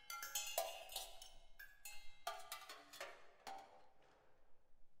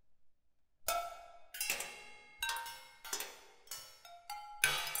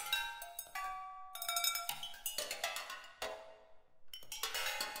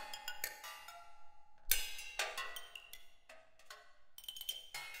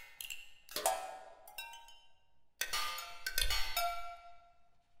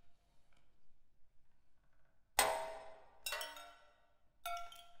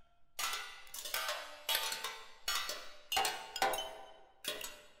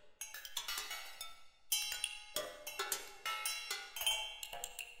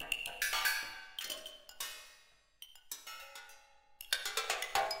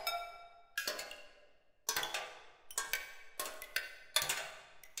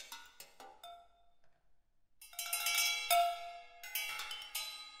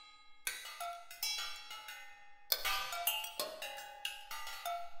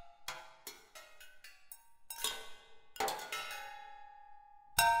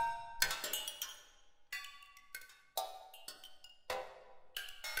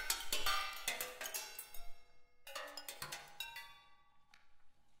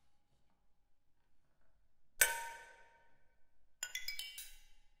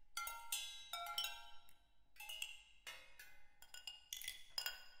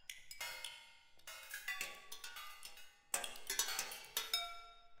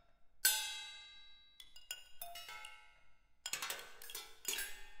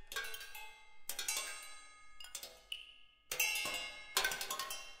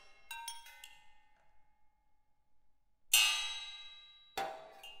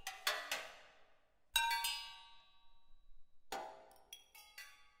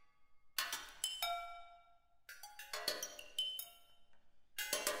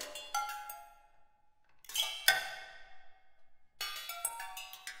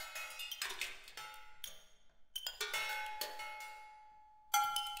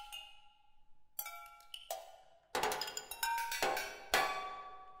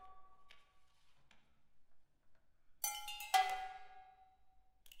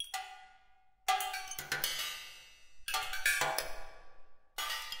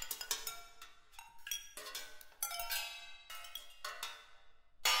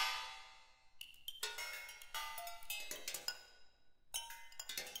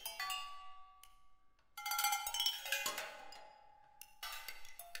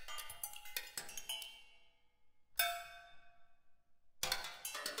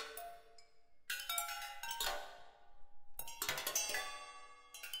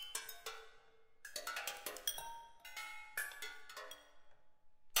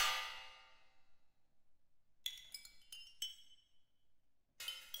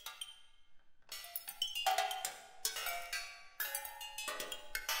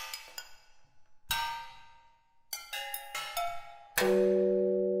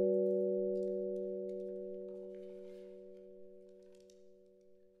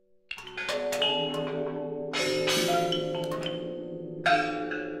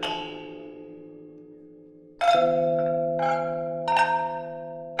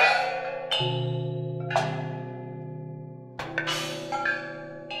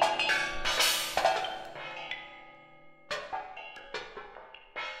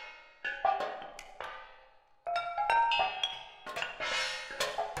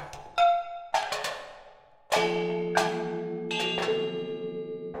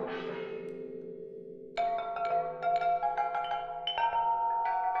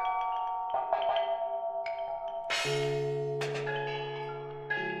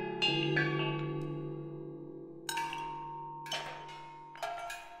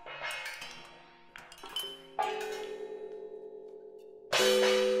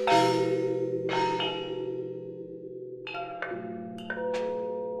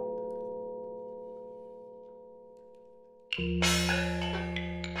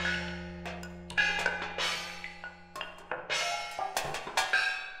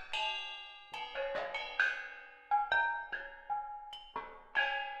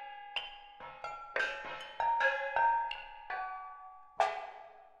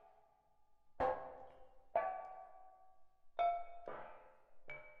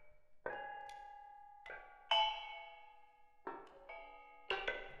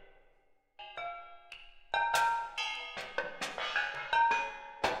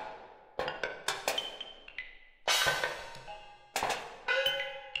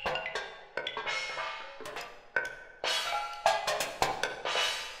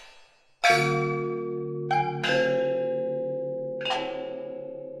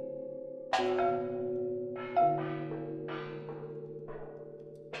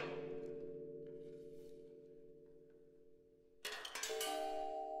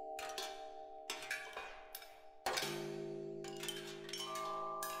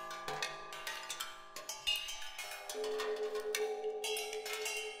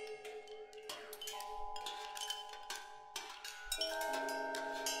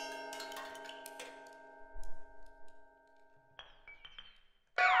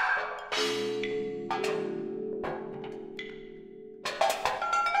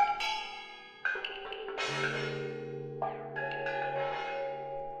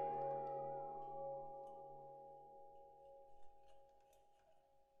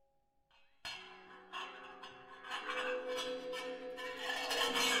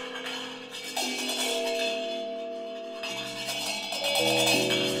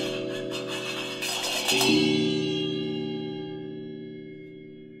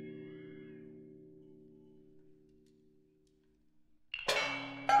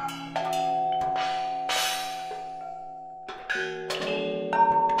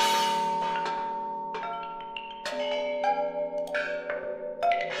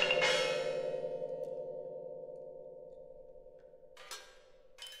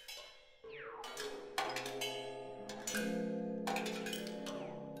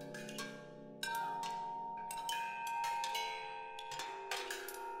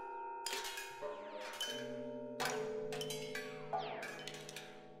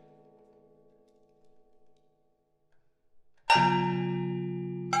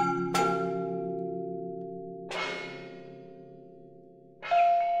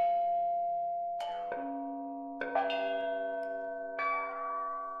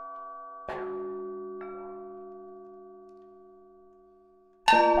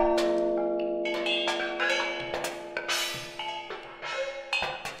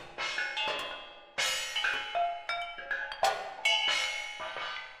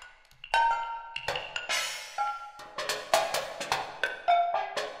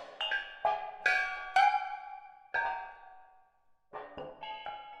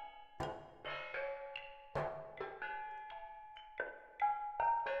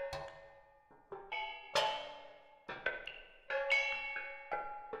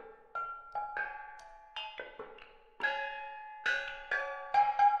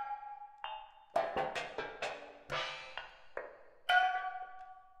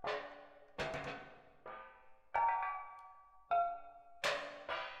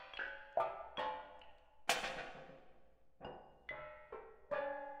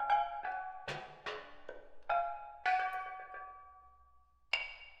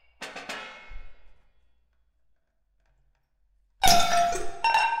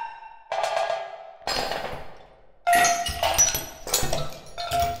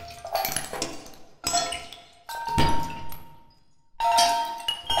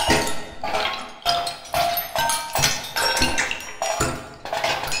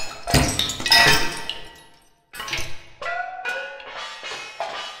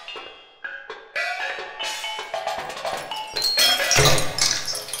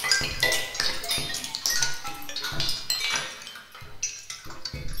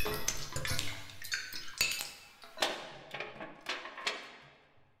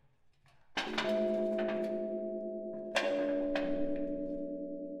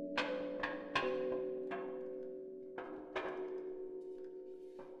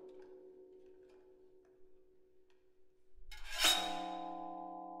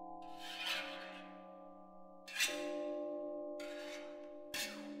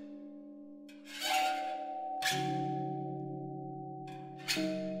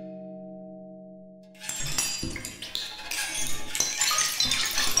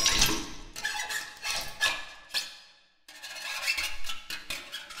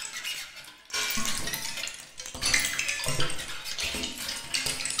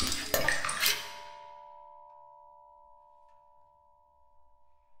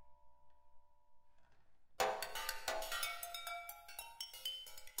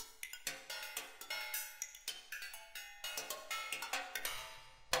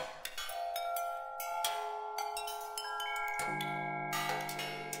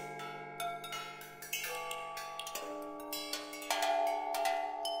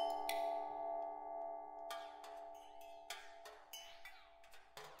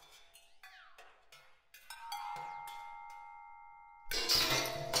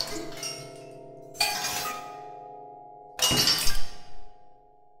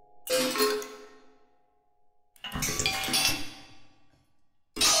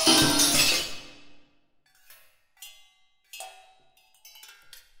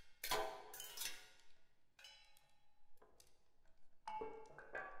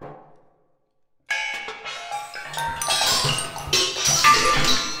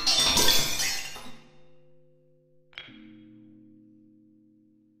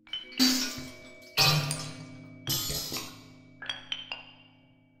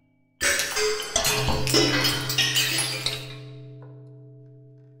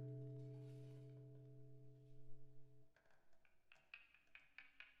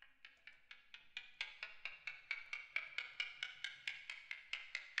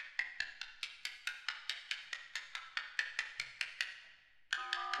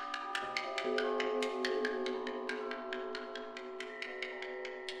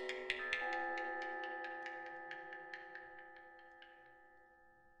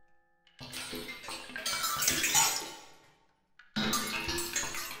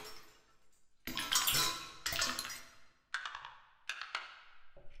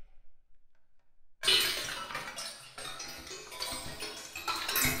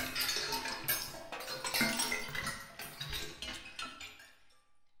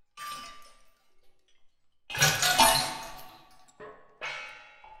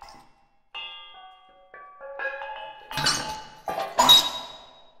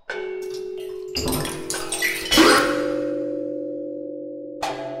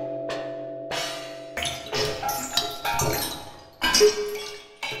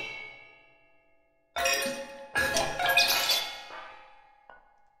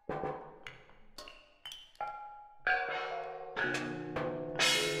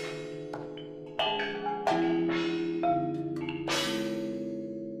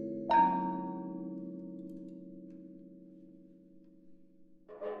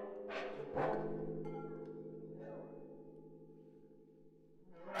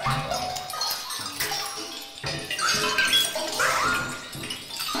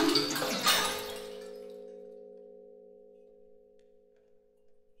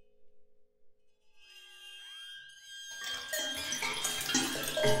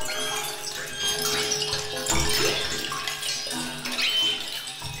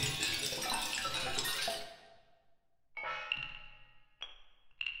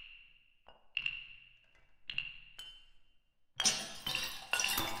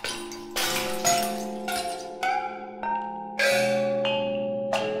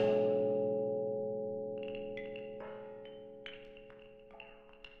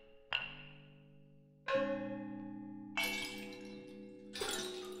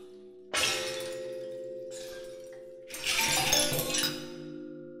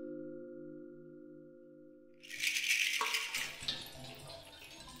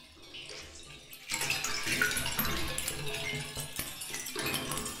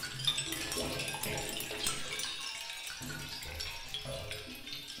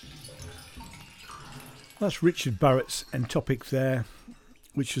 That's Richard Barrett's Entopic there,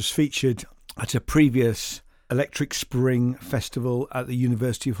 which was featured at a previous Electric Spring Festival at the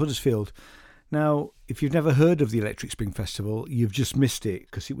University of Huddersfield. Now, if you've never heard of the Electric Spring Festival, you've just missed it,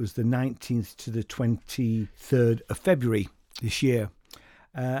 because it was the 19th to the 23rd of February this year.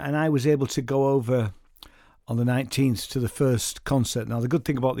 And I was able to go over on the 19th to the first concert. Now, the good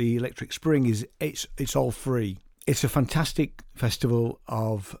thing about the Electric Spring is it's all free. It's a fantastic festival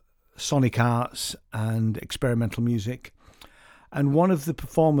of sonic arts and experimental music. And one of the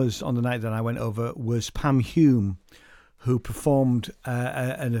performers on the night that I went over was Pam Hume, who performed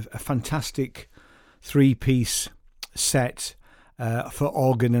a fantastic 3-piece set for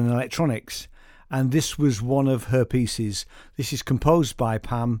organ and electronics. And this was one of her pieces. This is composed by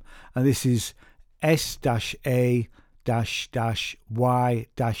Pam, and this is S-A-Y-2.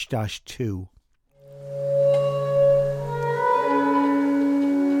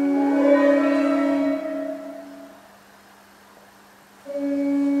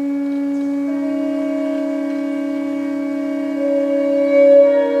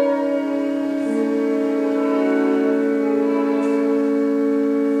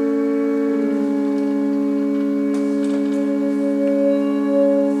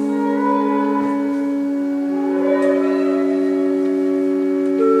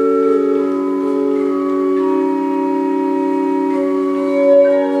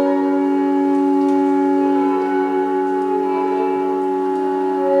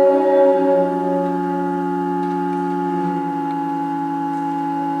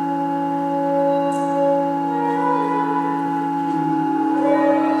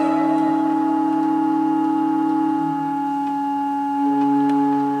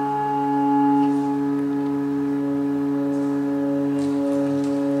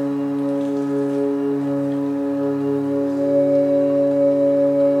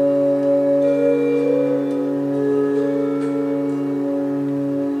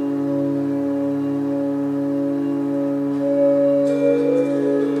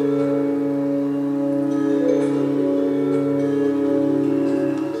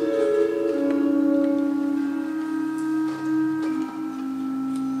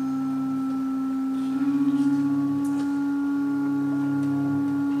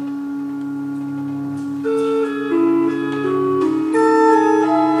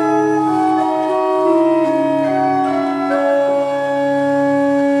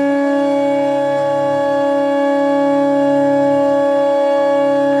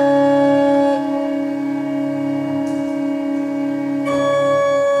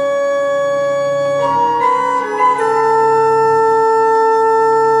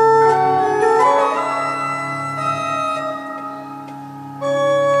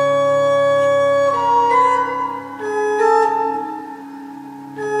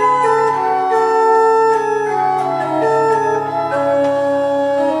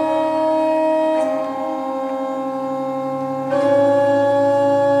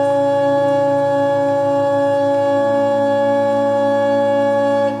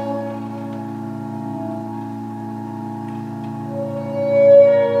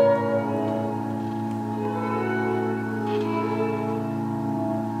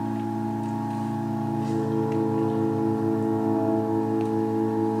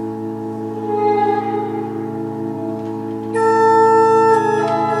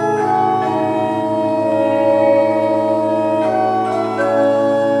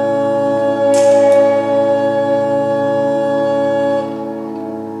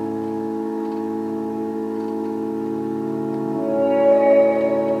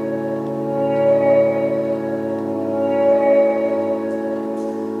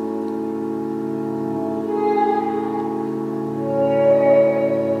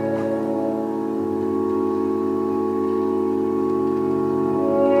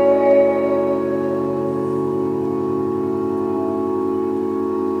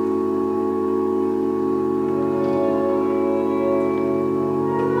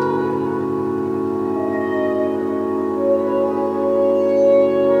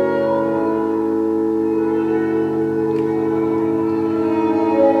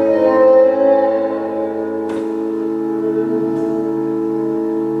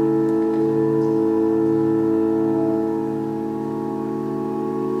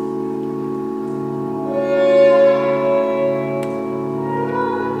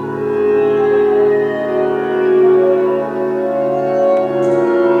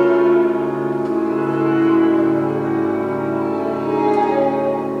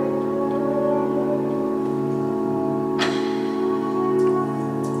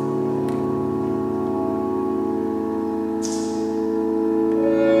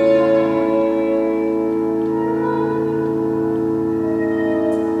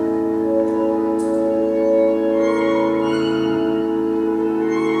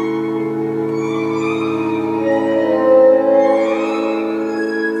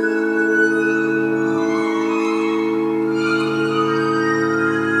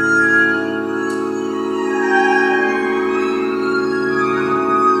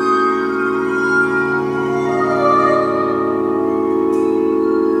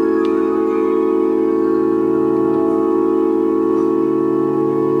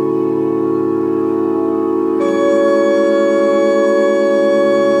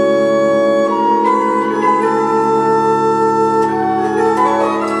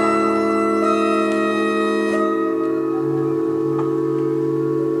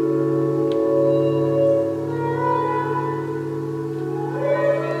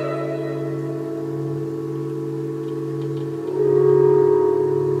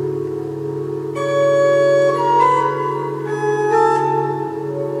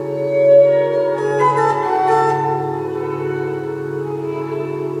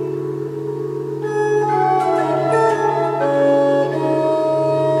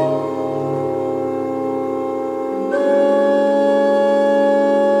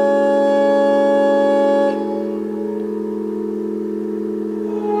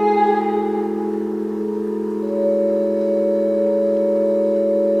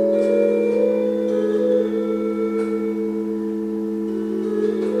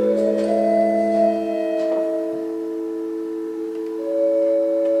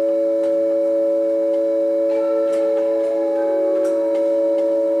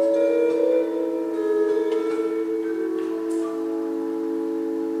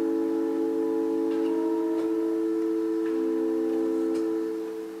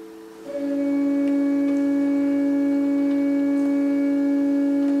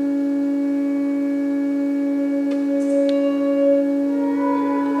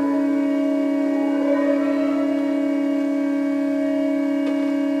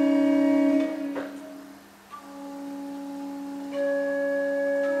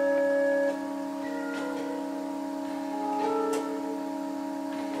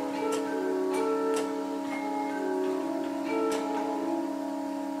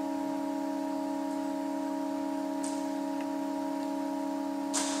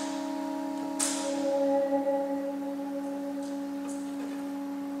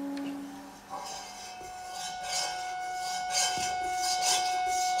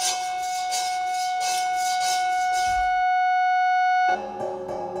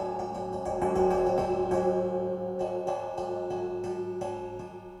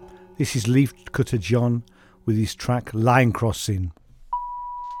 This is Leaf Cutter John with his track Line Crossing.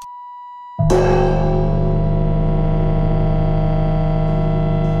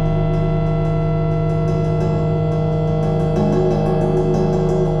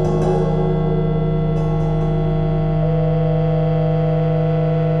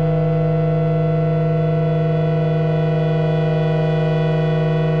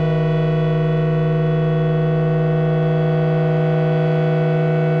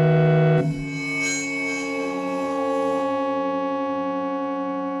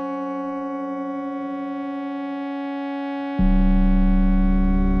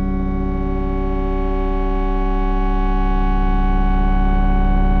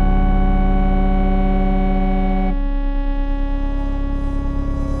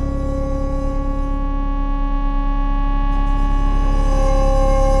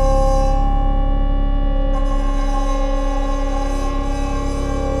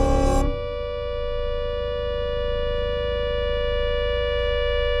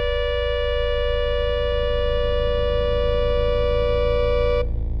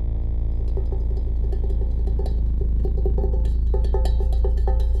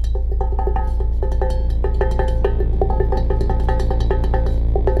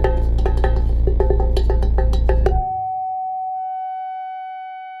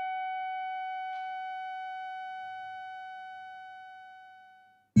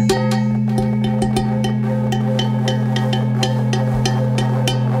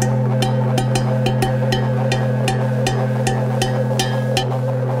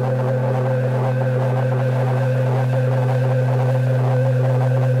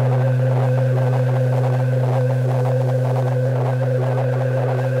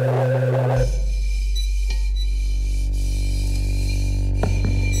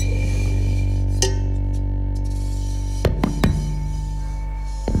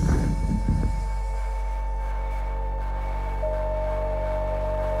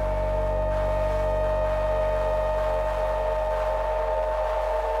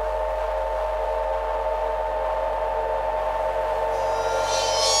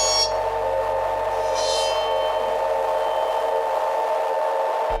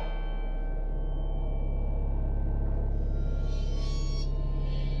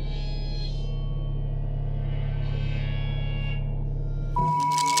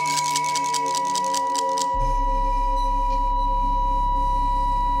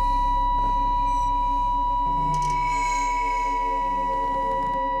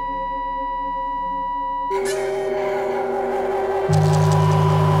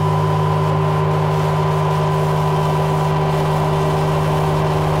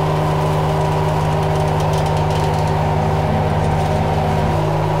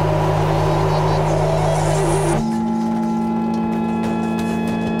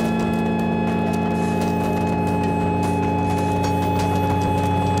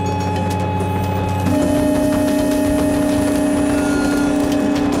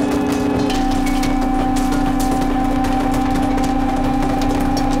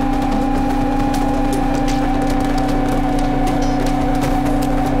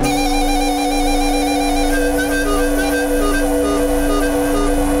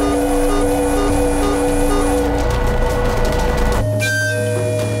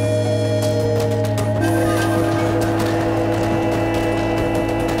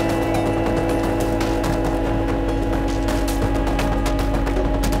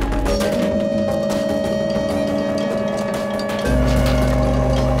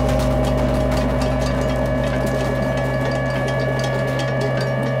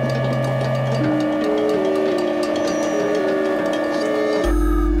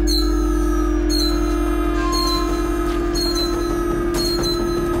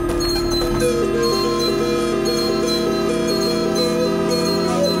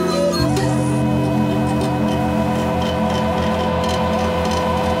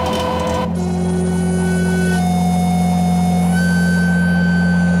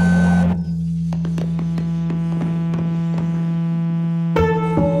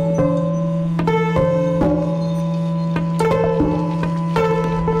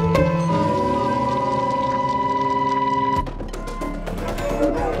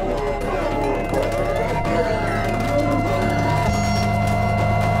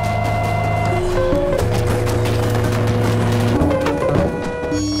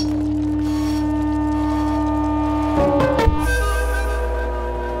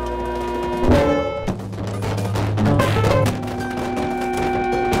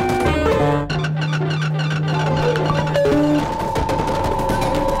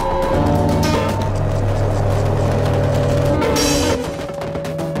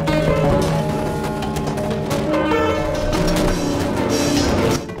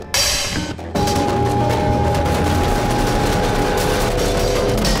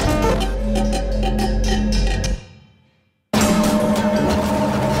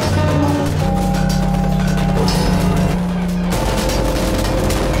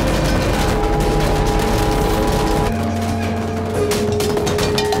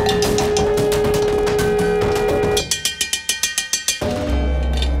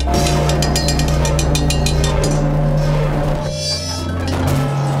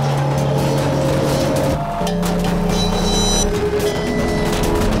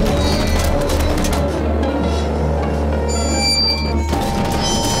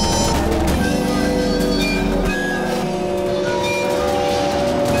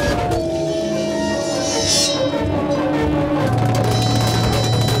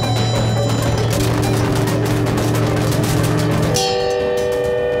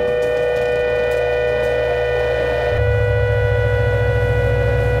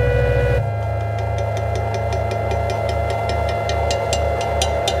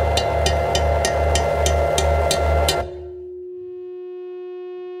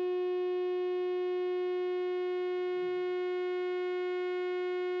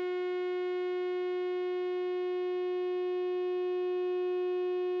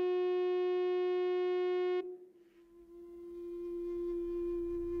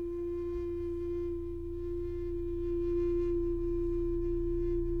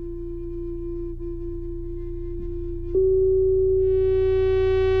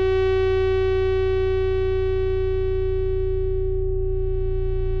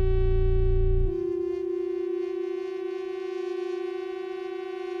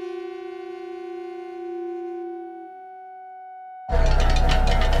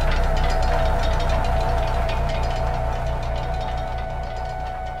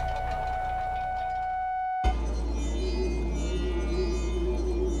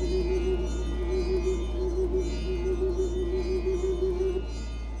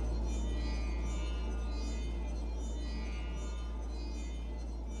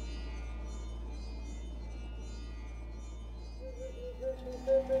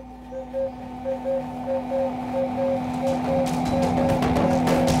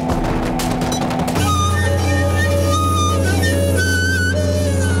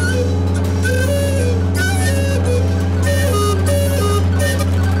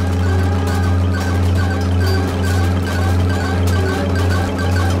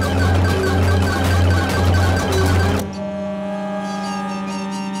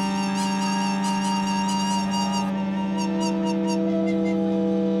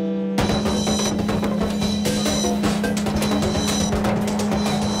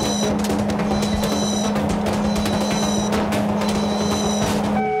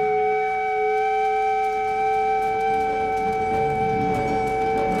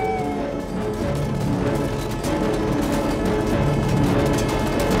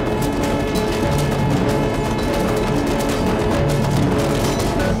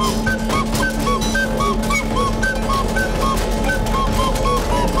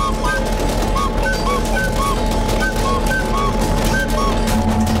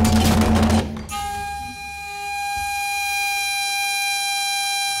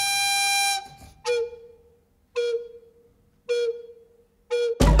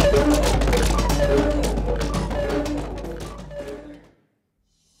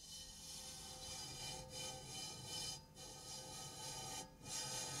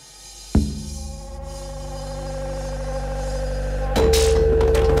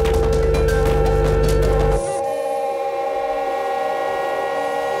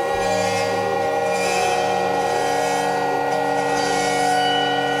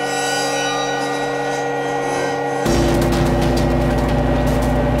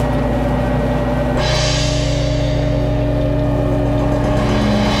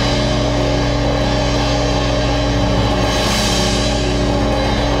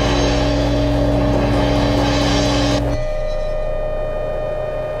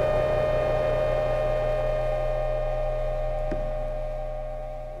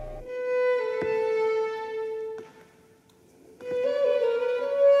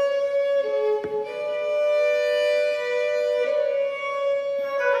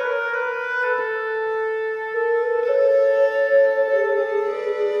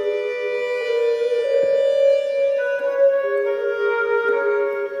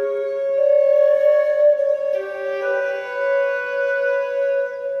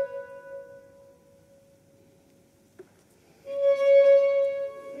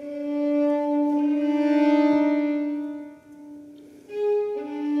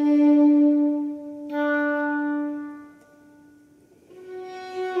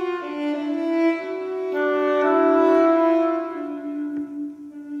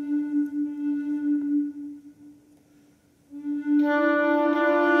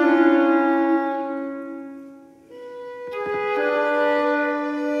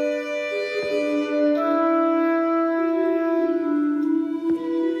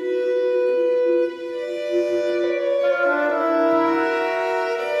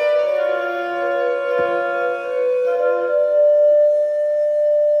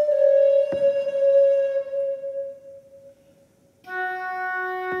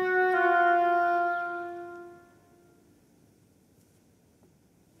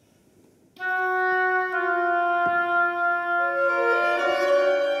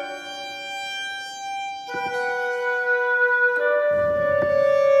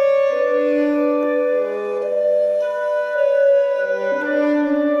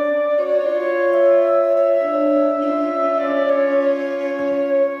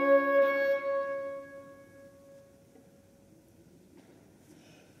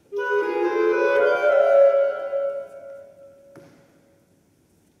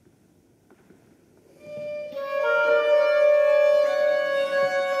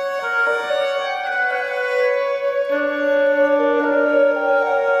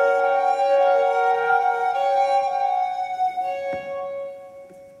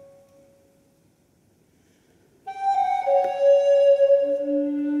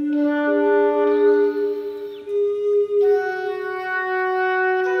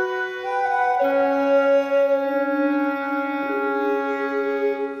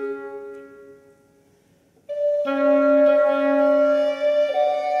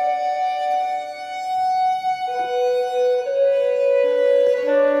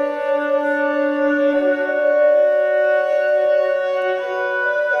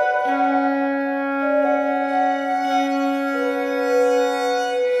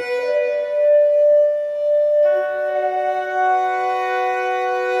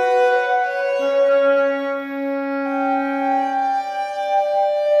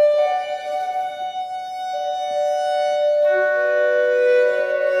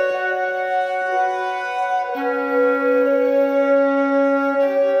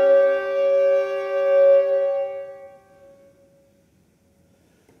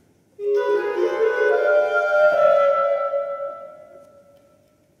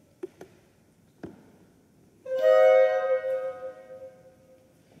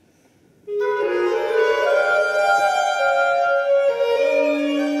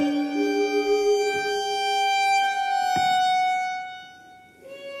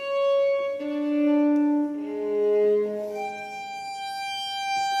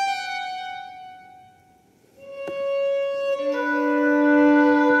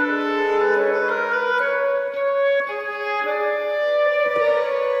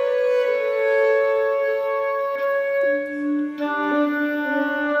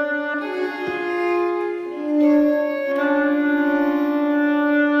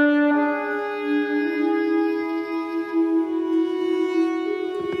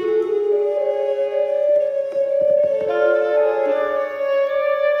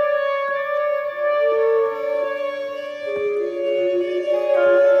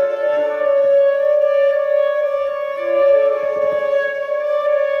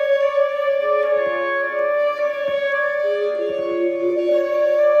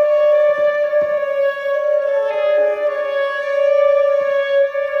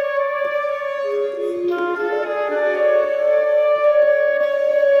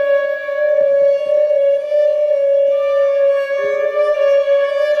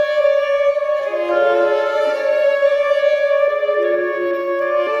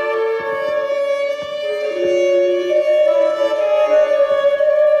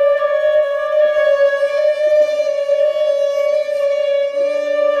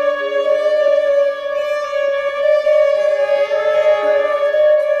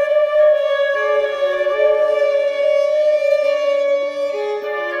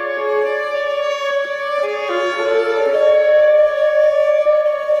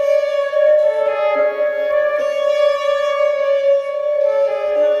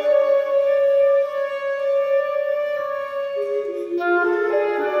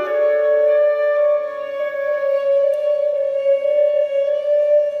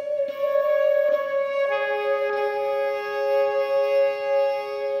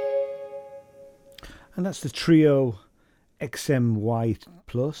 And that's the trio XMY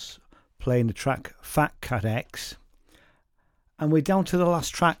Plus playing the track Fat Cat X. And we're down to the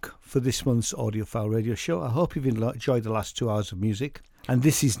last track for this month's Audiophile Radio Show. I hope you've enjoyed the last 2 hours of music. And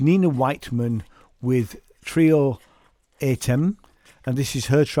this is Nina Whiteman with trio Atem. And this is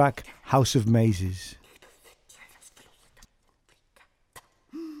her track House of Mazes.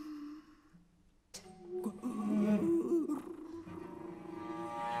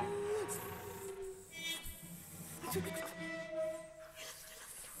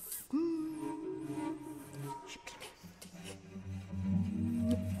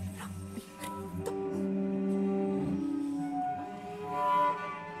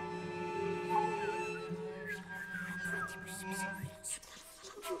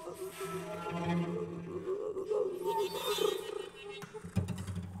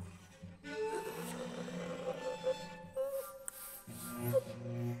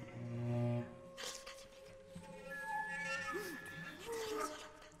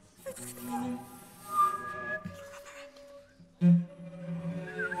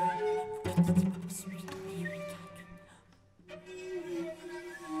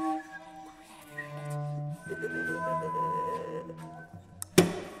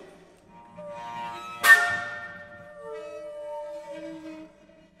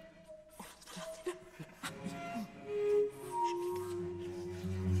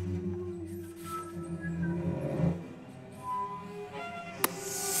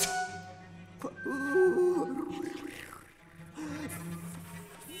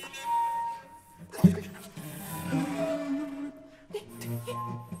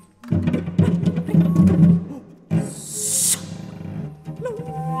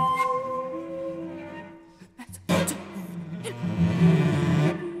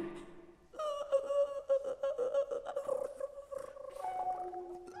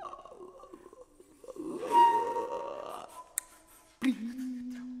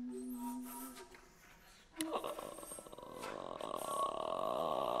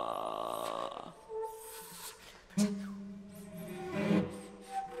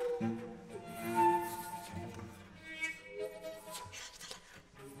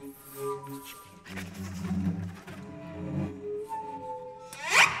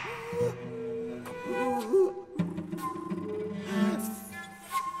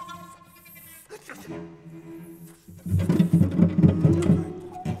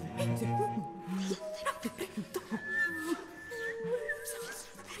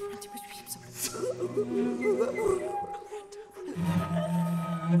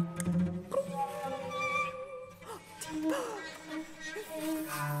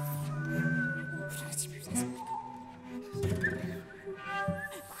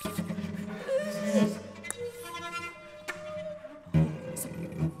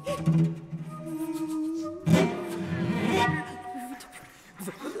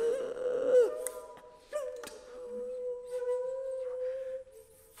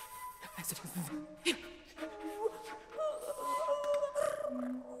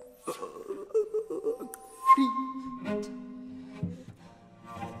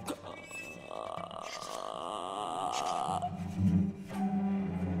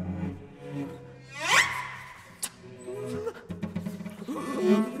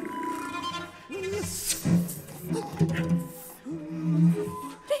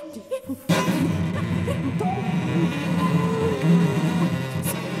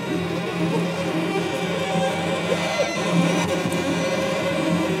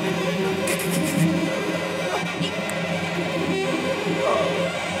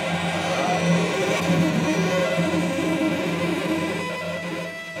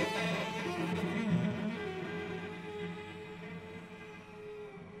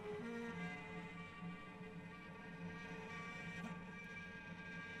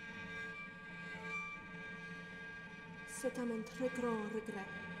 C'est à mon très grand regret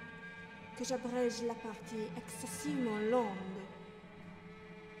que j'abrège la partie excessivement longue.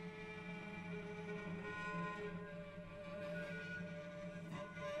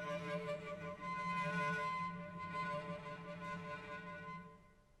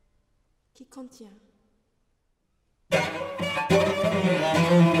 Qui contient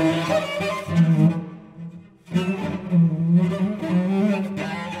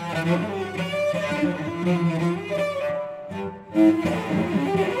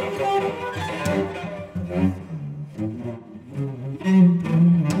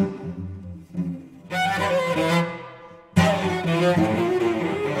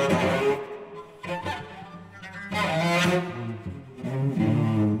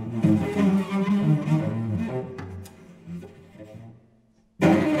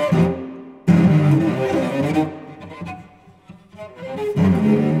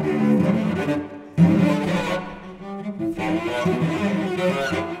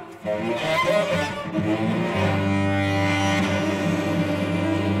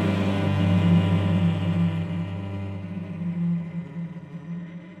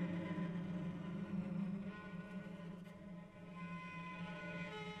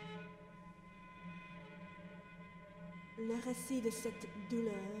le récit de cette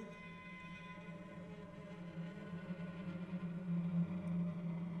douleur.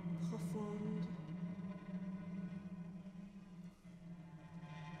 Profonde.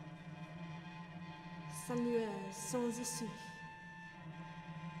 Sinueuse, sans issue.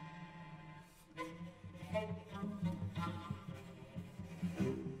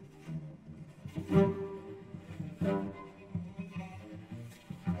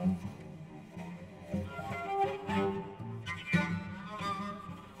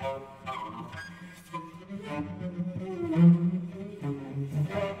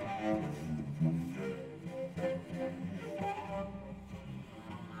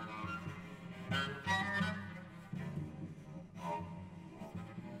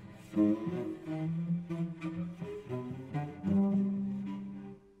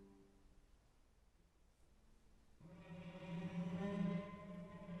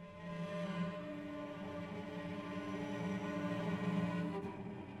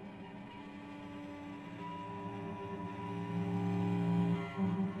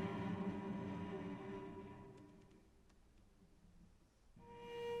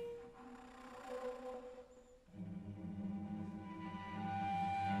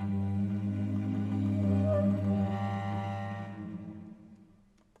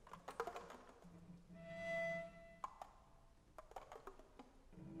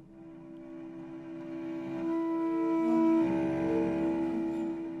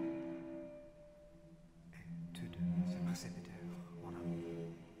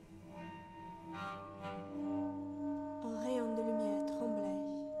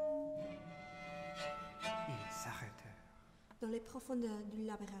 Dans les profondeurs du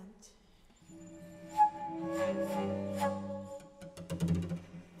labyrinthe.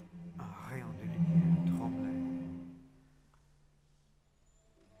 Un rayon de lumière tremblait.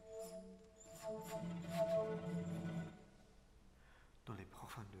 Dans les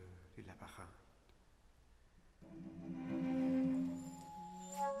profondeurs du labyrinthe.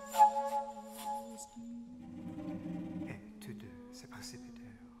 Et tous deux se précipitèrent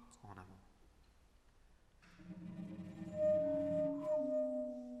en avant.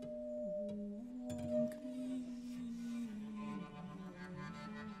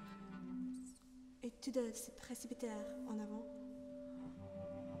 Et tous deux se précipitèrent en avant.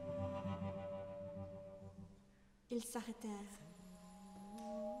 Ils s'arrêtèrent.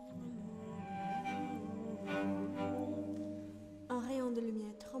 Un rayon de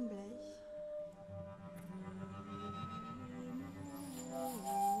lumière tremblait.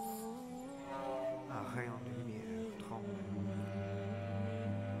 Un rayon de lumière tremblait.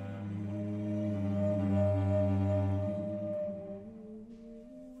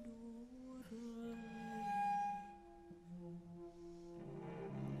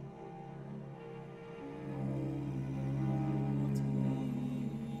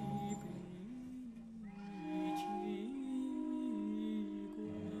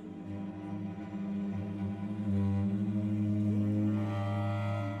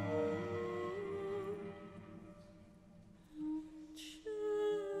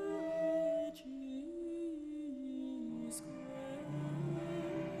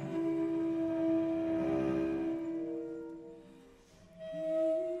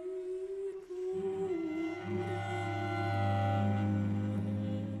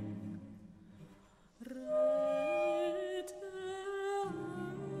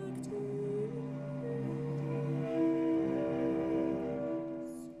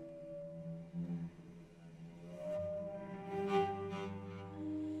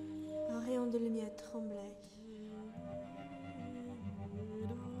 De lumière tremblait.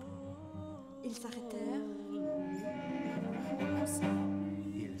 Ils s'arrêtèrent.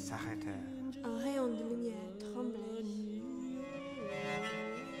 Ils s'arrêtèrent. Un rayon de lumière tremblait.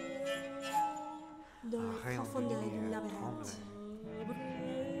 Dans les profondeurs du labyrinthe.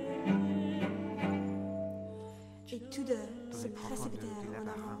 Et tous deux se précipitèrent en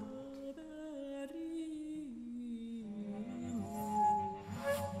avant.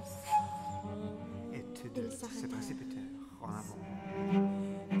 Ils se précipitèrent en avant.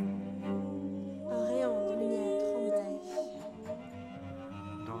 Un rayon de lumière tremblait.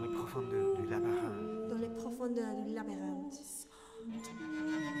 Dans les profondeurs du labyrinthe. Dans les profondeurs du labyrinthe.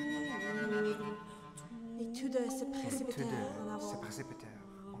 Et tous deux se précipitèrent en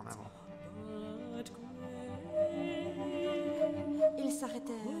avant. Ils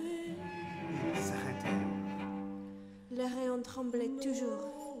s'arrêtèrent. Le rayon tremblait toujours.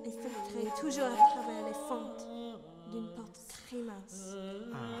 Et filtrait toujours à travers les fentes d'une porte très mince.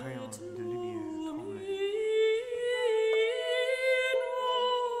 Un rayon de lumière tremblait.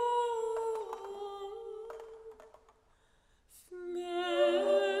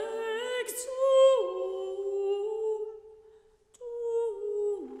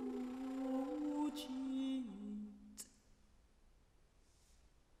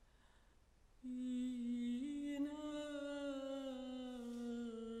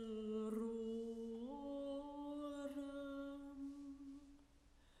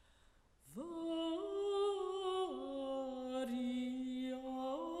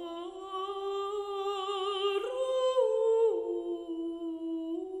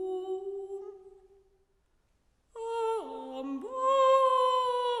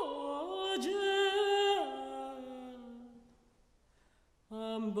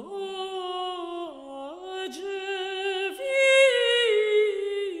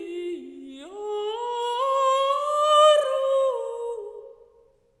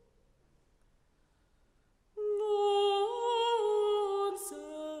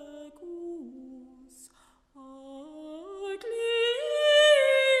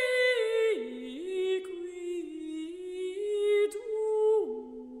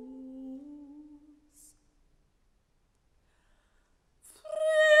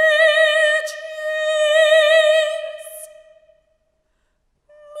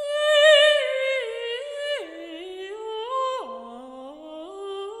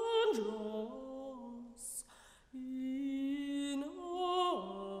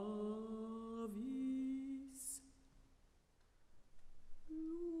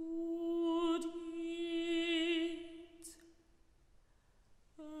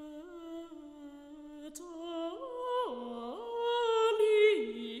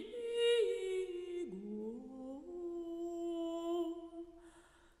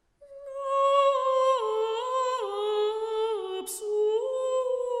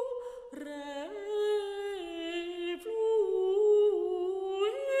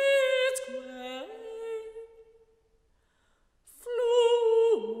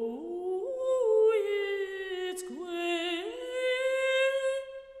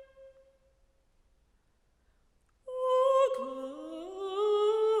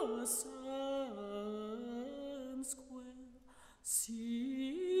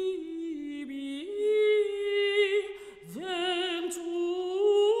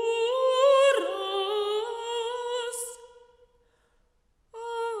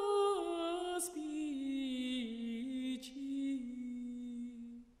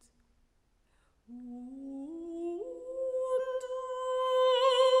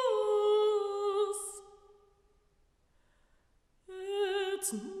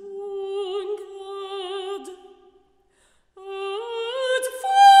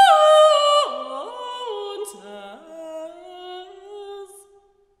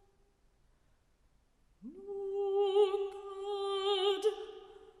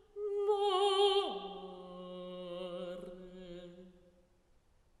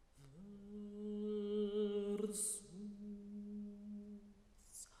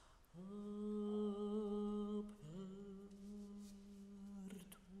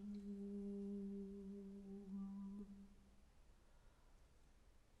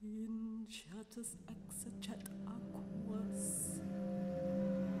 Chatus execet aquas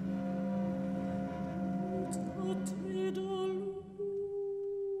Tatidolus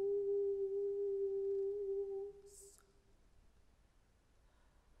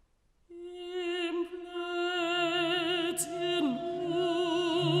Implet in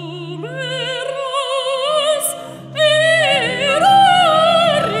numeros errori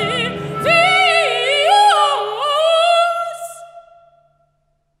vios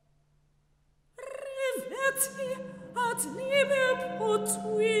Reveti ad liber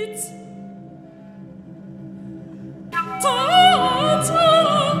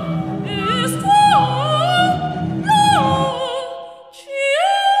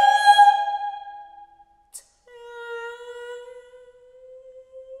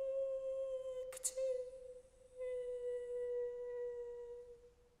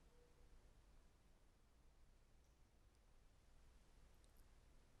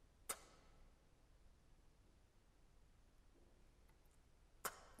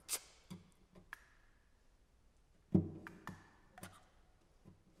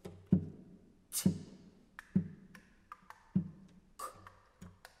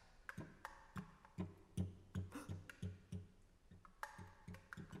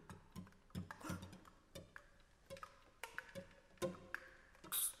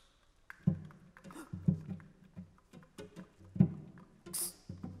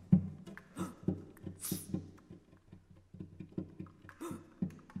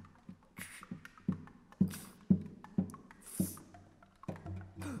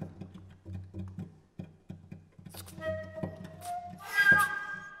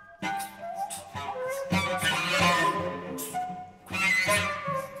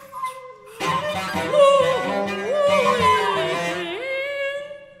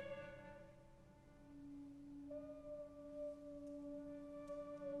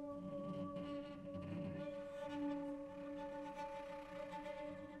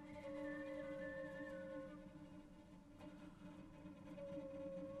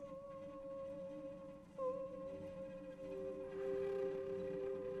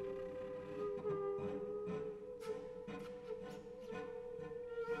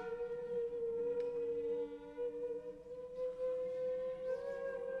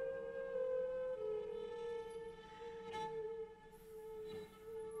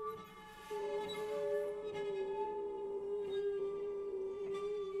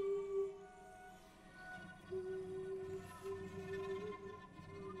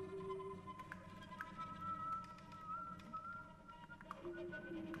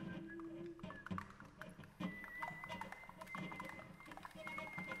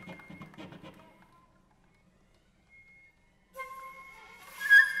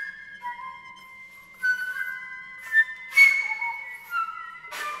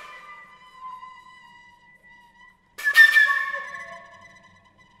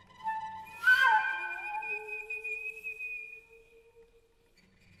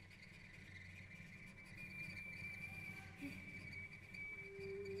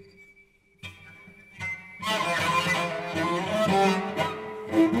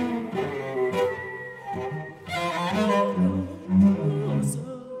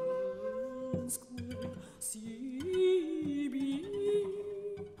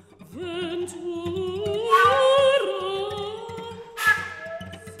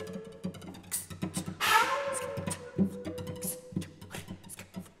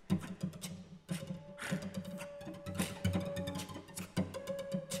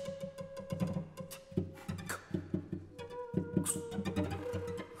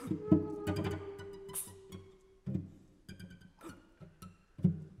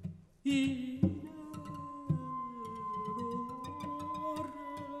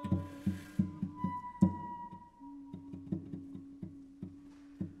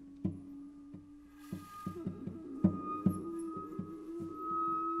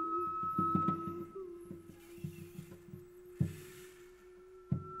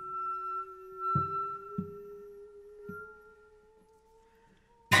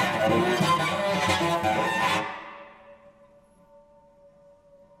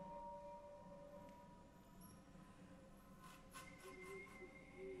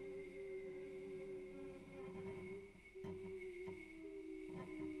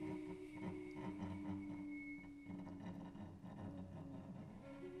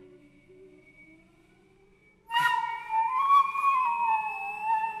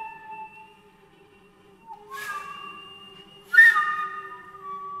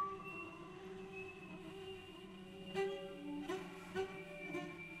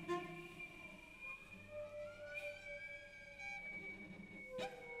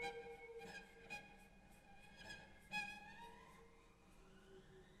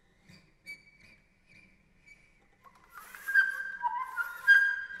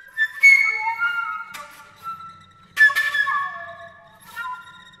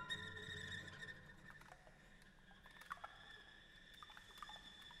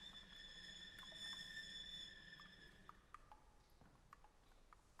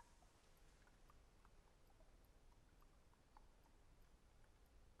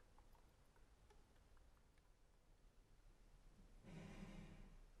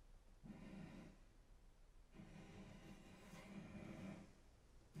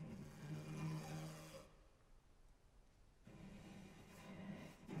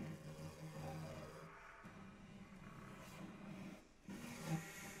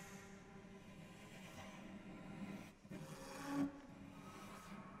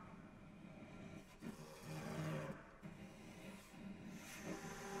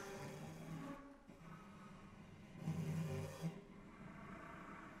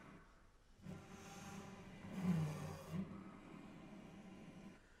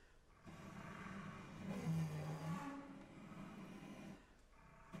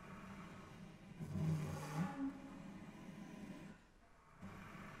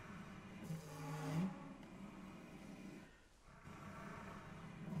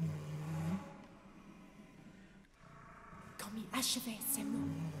Achevait ces mots,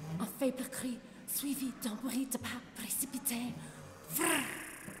 un faible cri, suivi d'un bruit de pas précipité. Vrrr.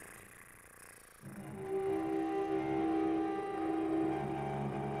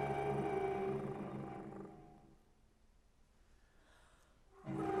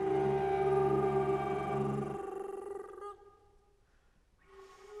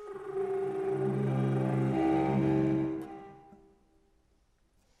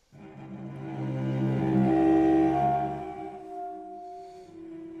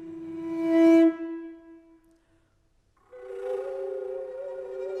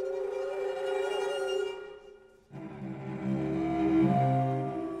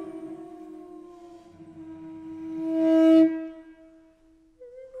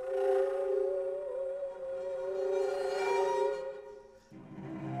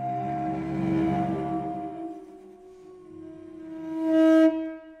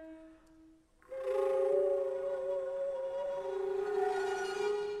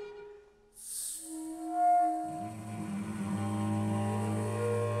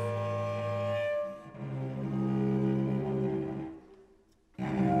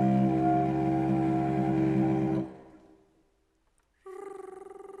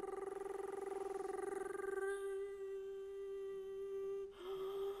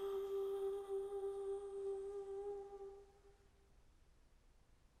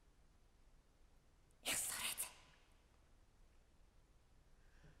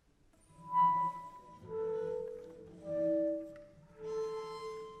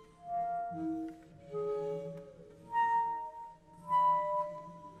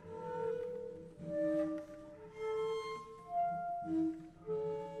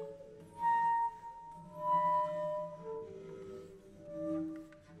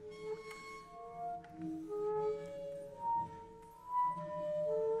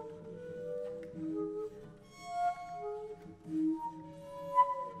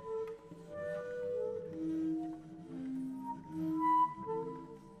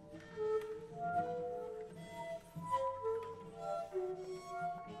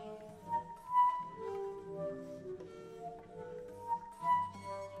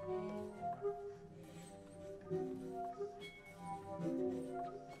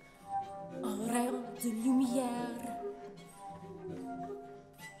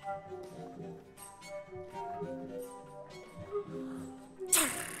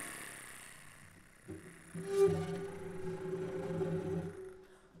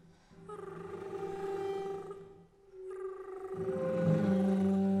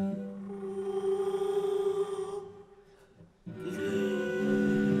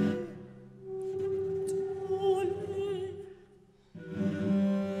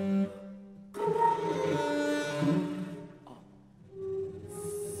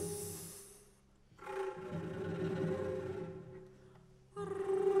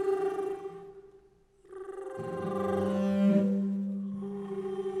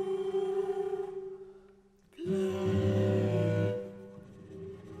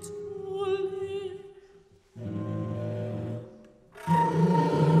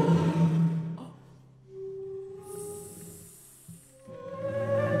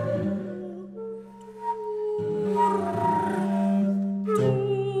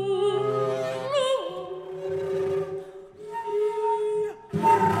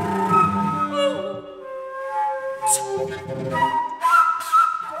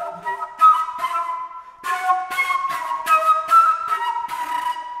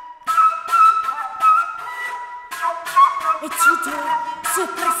 Et tous deux se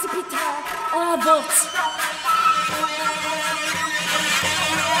précipitèrent en botte.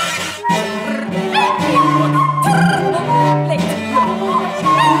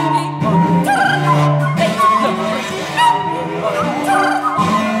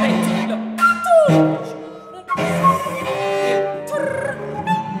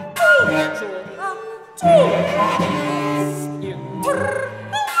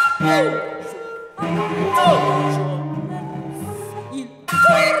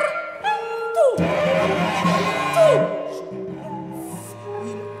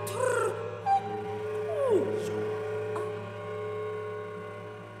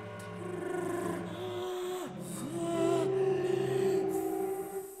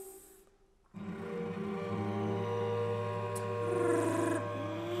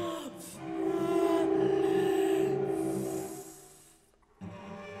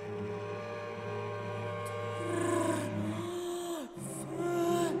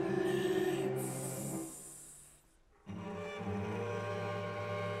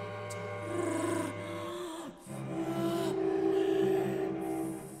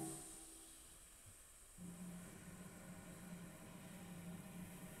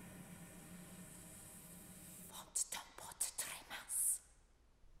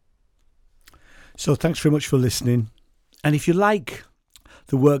 So thanks very much for listening. And if you like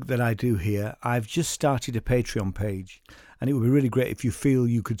the work that I do here, I've just started a Patreon page, and it would be really great if you feel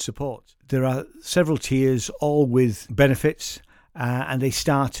you could support. There are several tiers, all with benefits, and they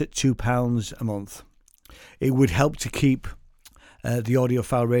start at £2 a month. It would help to keep the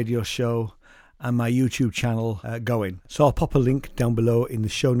Audiophile radio show and my YouTube channel going. So I'll pop a link down below in the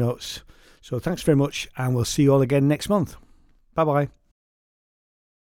show notes. So thanks very much, and we'll see you all again next month. Bye-bye.